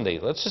next Sunday,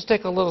 let's just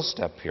take a little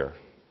step here.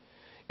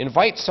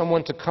 Invite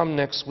someone to come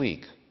next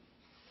week.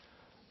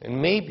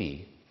 And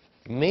maybe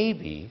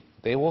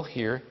they will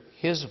hear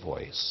His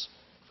voice.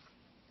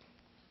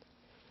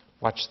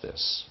 Watch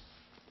this.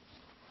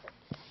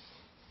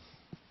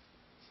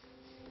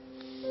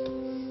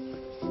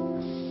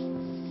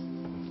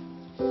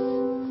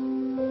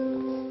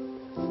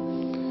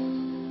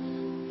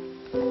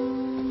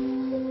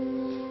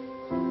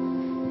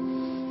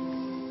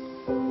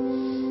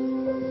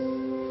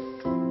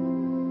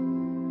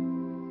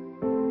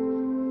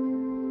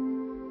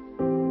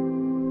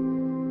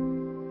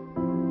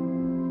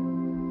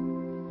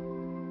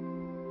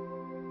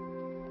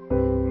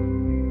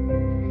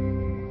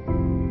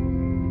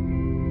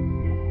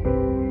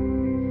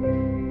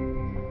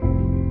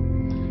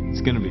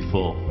 It's going to be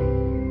full.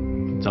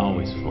 It's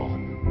always full.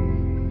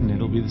 And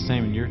it'll be the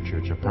same in your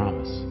church, I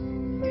promise.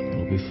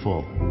 It'll be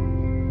full.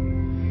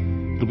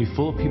 It'll be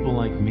full of people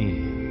like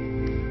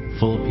me.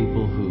 Full of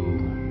people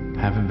who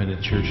haven't been to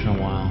church in a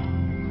while.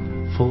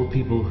 Full of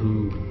people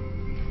who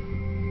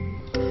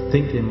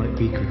think they might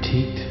be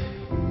critiqued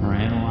or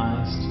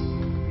analyzed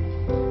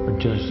or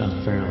judged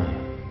unfairly.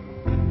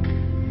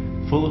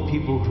 Full of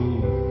people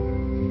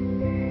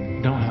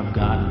who don't have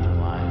God in their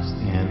lives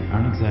and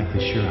aren't exactly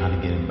sure how to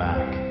get Him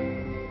back.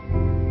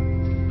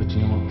 But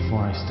you know what?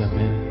 Before I step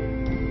in,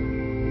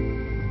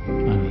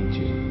 I need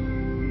you.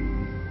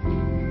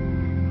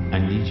 I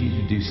need you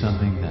to do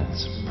something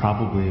that's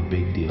probably a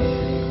big deal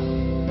for you.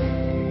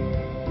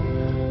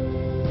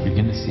 You're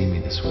going to see me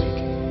this week,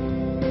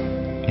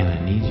 and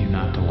I need you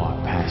not to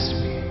walk past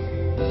me.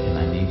 And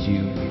I need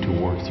you to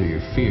work through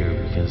your fear,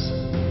 because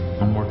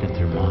I'm working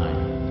through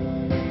mine.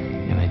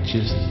 And I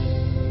just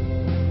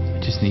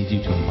need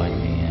you to invite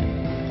me in.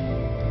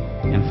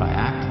 And if I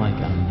act like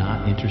I'm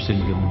not interested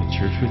in going to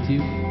church with you,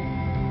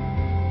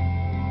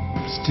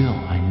 still,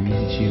 I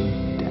need you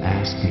to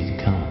ask me to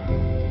come.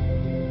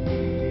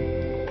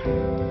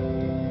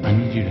 I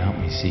need you to help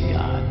me see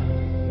God.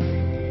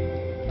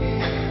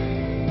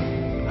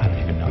 I don't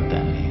even know what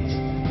that means.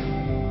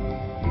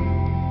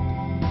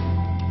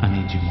 I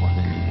need you more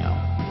than you know.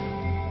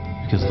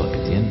 Because look,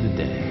 at the end of the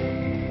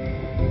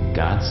day,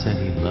 God said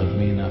He loved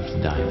me enough to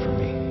die for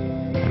me.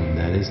 I mean,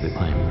 that is the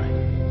claim, right?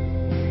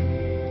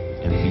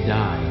 And if He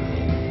died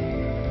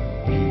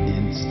and He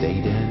didn't stay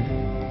dead,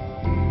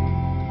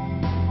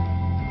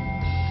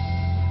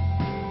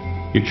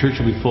 your church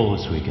will be full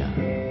this weekend.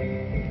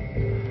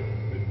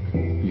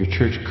 Your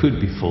church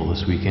could be full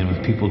this weekend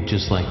with people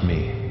just like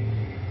me.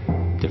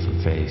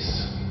 Different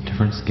face,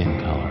 different skin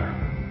color,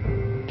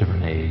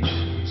 different age,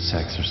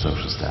 sex, or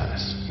social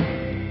status.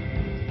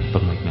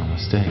 But make no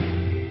mistake,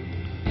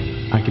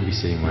 I could be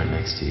sitting right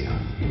next to you.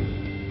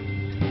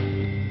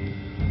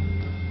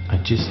 I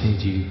just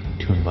need you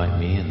to invite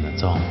me in,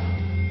 that's all.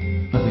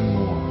 Nothing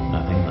more,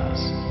 nothing less.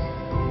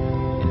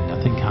 And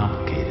nothing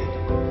complicated.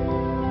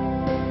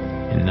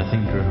 And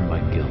nothing driven by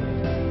guilt.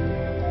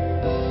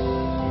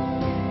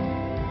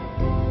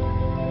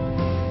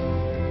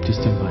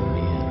 Just invite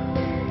me in.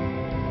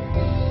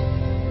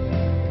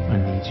 I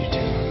need you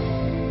to.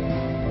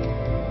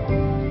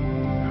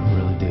 I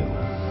really do.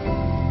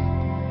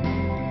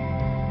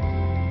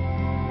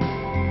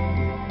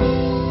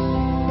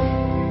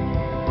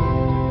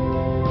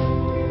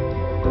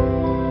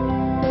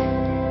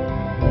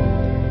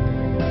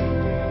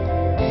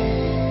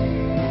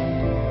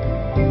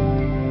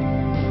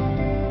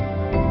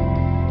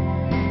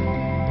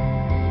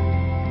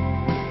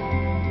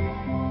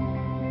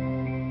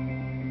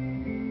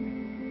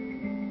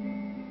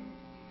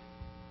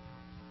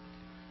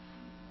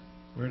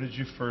 Where did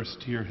you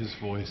first hear His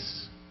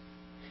voice?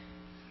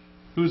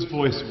 Whose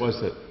voice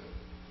was it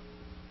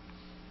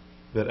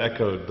that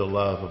echoed the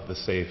love of the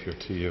Savior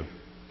to you?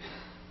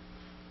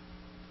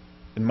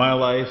 In my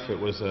life, it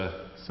was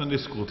a Sunday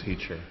school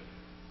teacher,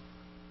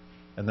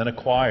 and then a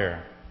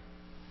choir,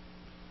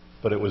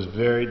 but it was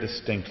very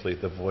distinctly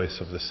the voice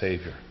of the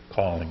Savior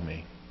calling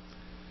me.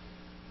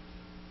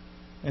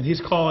 And He's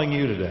calling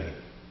you today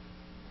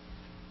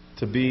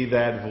to be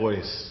that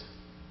voice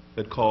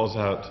that calls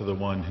out to the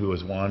one who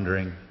is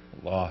wandering,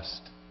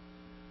 lost,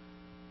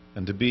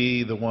 and to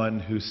be the one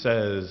who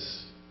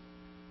says,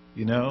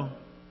 you know,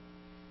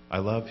 I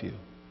love you.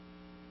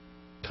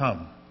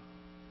 Come,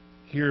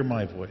 hear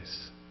my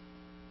voice.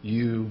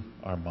 You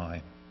are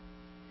mine.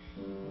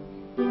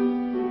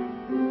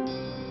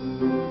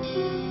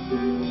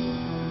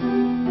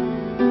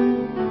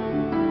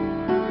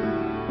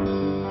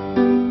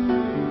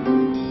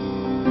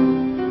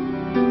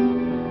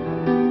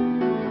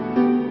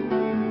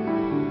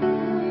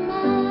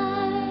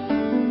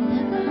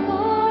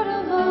 Lord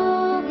of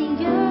all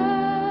the earth.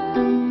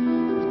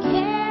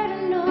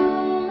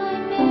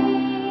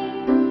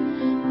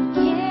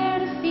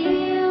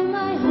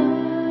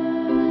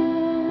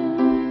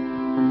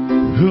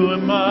 Who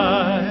am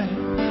I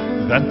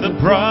that the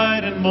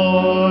bright and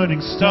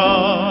morning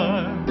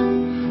star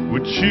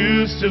would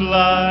choose to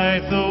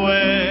light the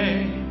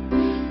way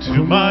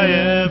to my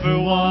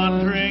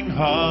ever-wandering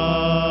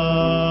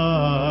heart?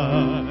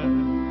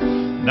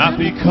 Not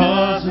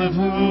because of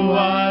who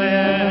I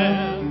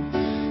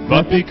am,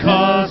 but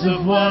because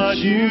of what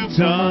you've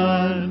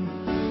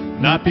done.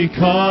 Not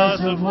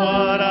because of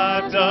what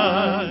I've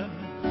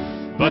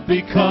done, but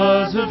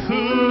because of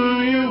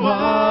who you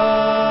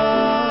are.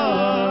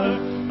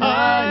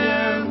 I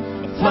am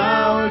a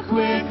flower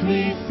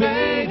quickly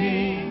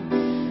fading,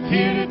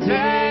 here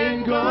today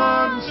and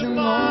gone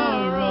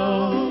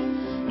tomorrow.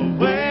 A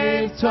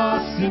wave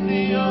tossed in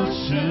the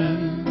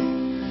ocean,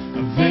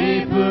 a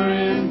vapor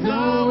in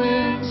the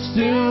wind.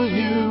 Still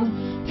you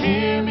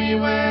hear me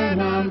when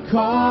I'm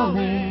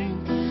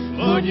calling.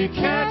 Lord, you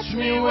catch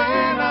me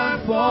when I'm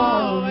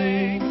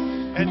falling,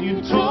 and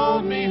you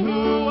told me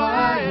who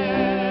I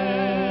am.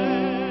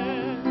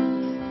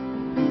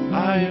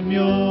 I am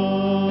yours.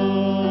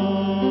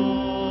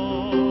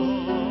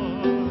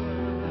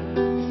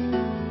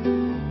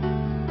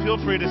 Feel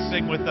free to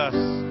sing with us.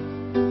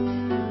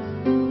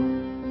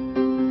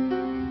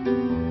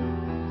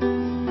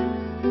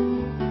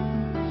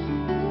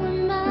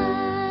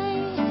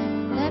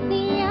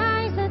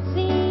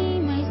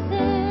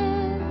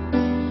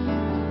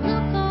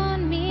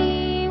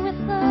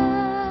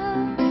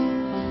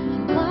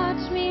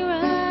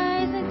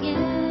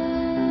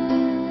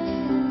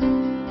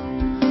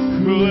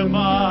 Who am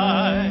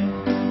I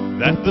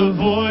that the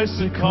voice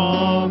that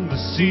calmed the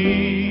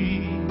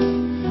sea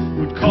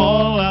would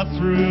call out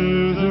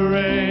through the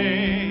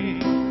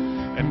rain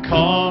and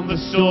calm the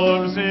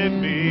storms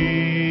in me?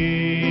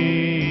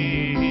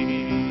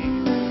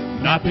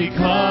 Not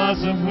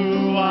because of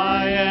who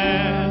I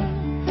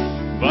am,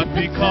 but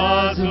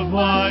because of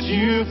what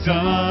you've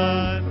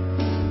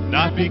done.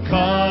 Not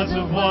because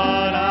of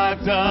what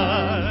I've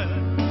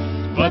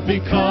done, but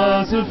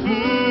because of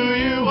who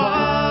you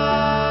are.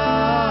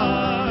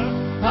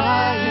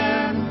 I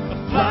am a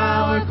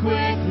flower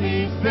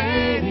quickly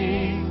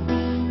fading,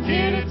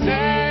 here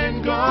today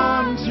and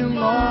gone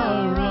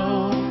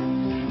tomorrow.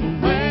 A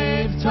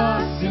wave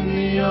tossed in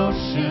the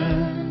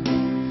ocean,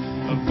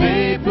 a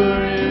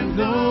vapor in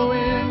the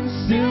wind.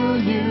 Still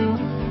you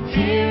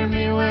hear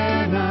me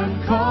when I'm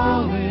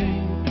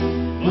calling.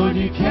 Lord,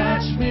 you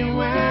catch me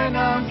when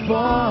I'm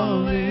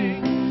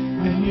falling,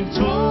 and you've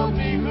told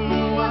me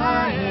who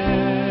I am.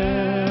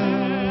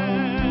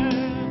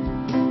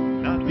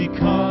 Not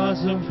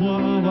because of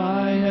who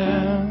I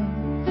am,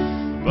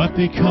 but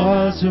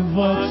because of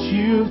what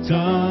you've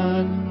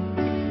done.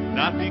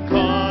 Not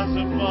because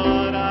of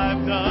what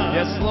I've done.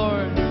 Yes,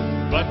 Lord.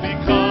 But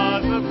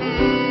because of who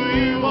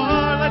you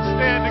are. Let's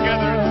stand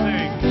together and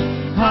sing.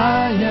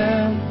 I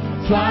am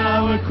a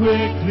flower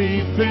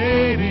quickly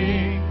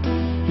fading,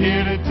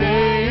 here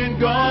today and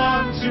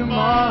gone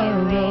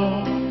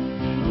tomorrow.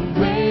 A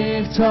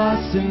wave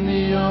tossed in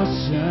the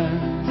ocean,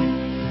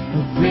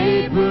 a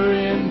vapor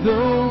in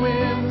the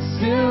wind.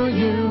 Still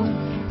you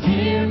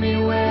hear me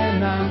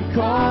when I'm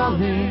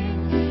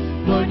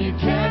calling. Lord, you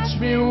catch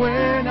me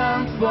when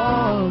I'm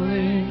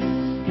falling,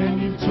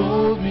 and you've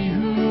told me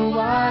who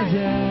I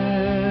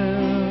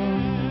am.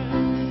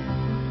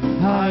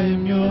 I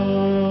am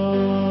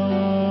yours.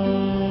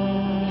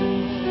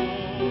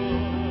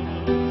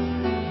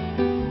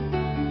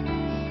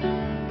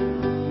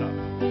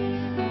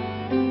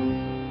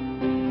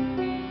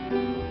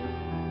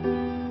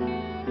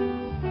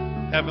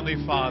 Heavenly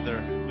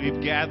Father,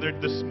 we've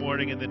gathered this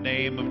morning in the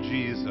name of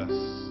Jesus,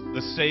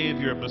 the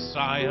Savior,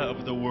 Messiah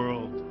of the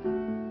world.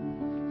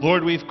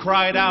 Lord, we've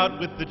cried out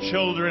with the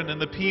children and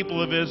the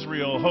people of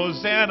Israel,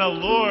 Hosanna,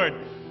 Lord,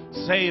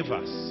 save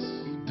us,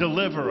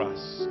 deliver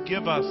us,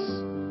 give us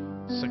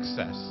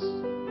success.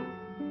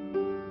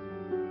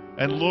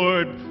 And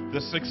Lord,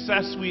 the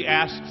success we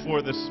ask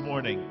for this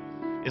morning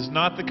is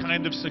not the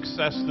kind of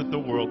success that the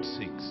world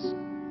seeks.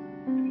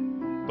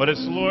 But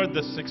it's, Lord,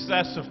 the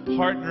success of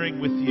partnering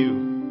with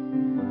you,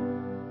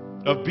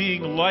 of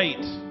being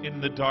light in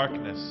the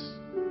darkness,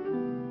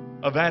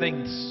 of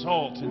adding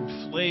salt and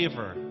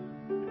flavor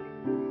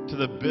to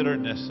the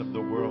bitterness of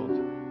the world.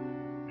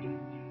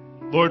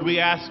 Lord, we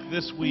ask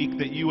this week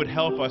that you would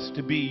help us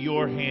to be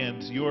your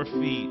hands, your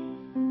feet,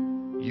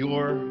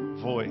 your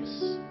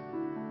voice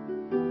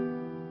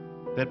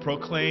that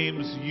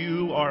proclaims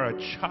you are a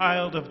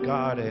child of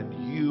God and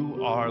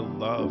you are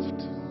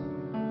loved.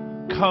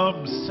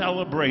 Come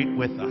celebrate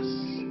with us.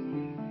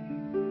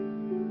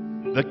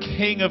 The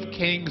King of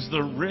Kings,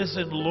 the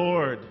risen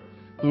Lord,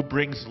 who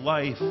brings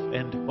life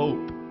and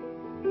hope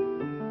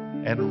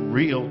and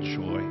real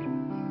joy.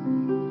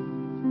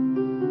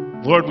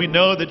 Lord, we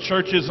know that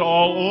churches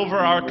all over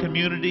our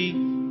community,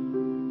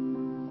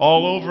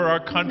 all over our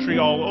country,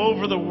 all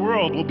over the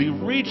world will be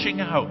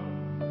reaching out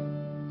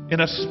in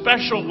a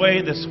special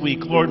way this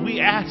week. Lord, we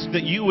ask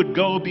that you would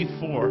go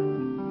before.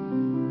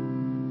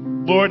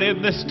 Lord,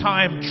 in this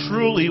time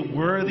truly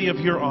worthy of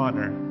your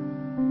honor,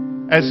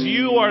 as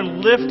you are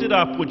lifted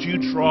up, would you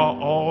draw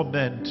all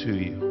men to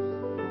you?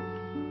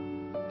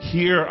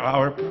 Hear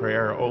our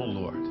prayer, O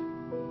Lord.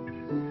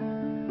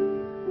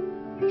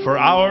 For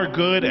our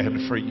good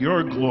and for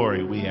your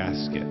glory, we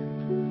ask it.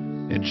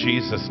 In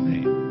Jesus'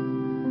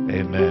 name,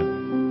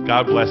 amen.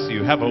 God bless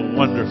you. Have a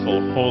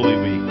wonderful Holy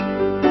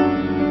Week.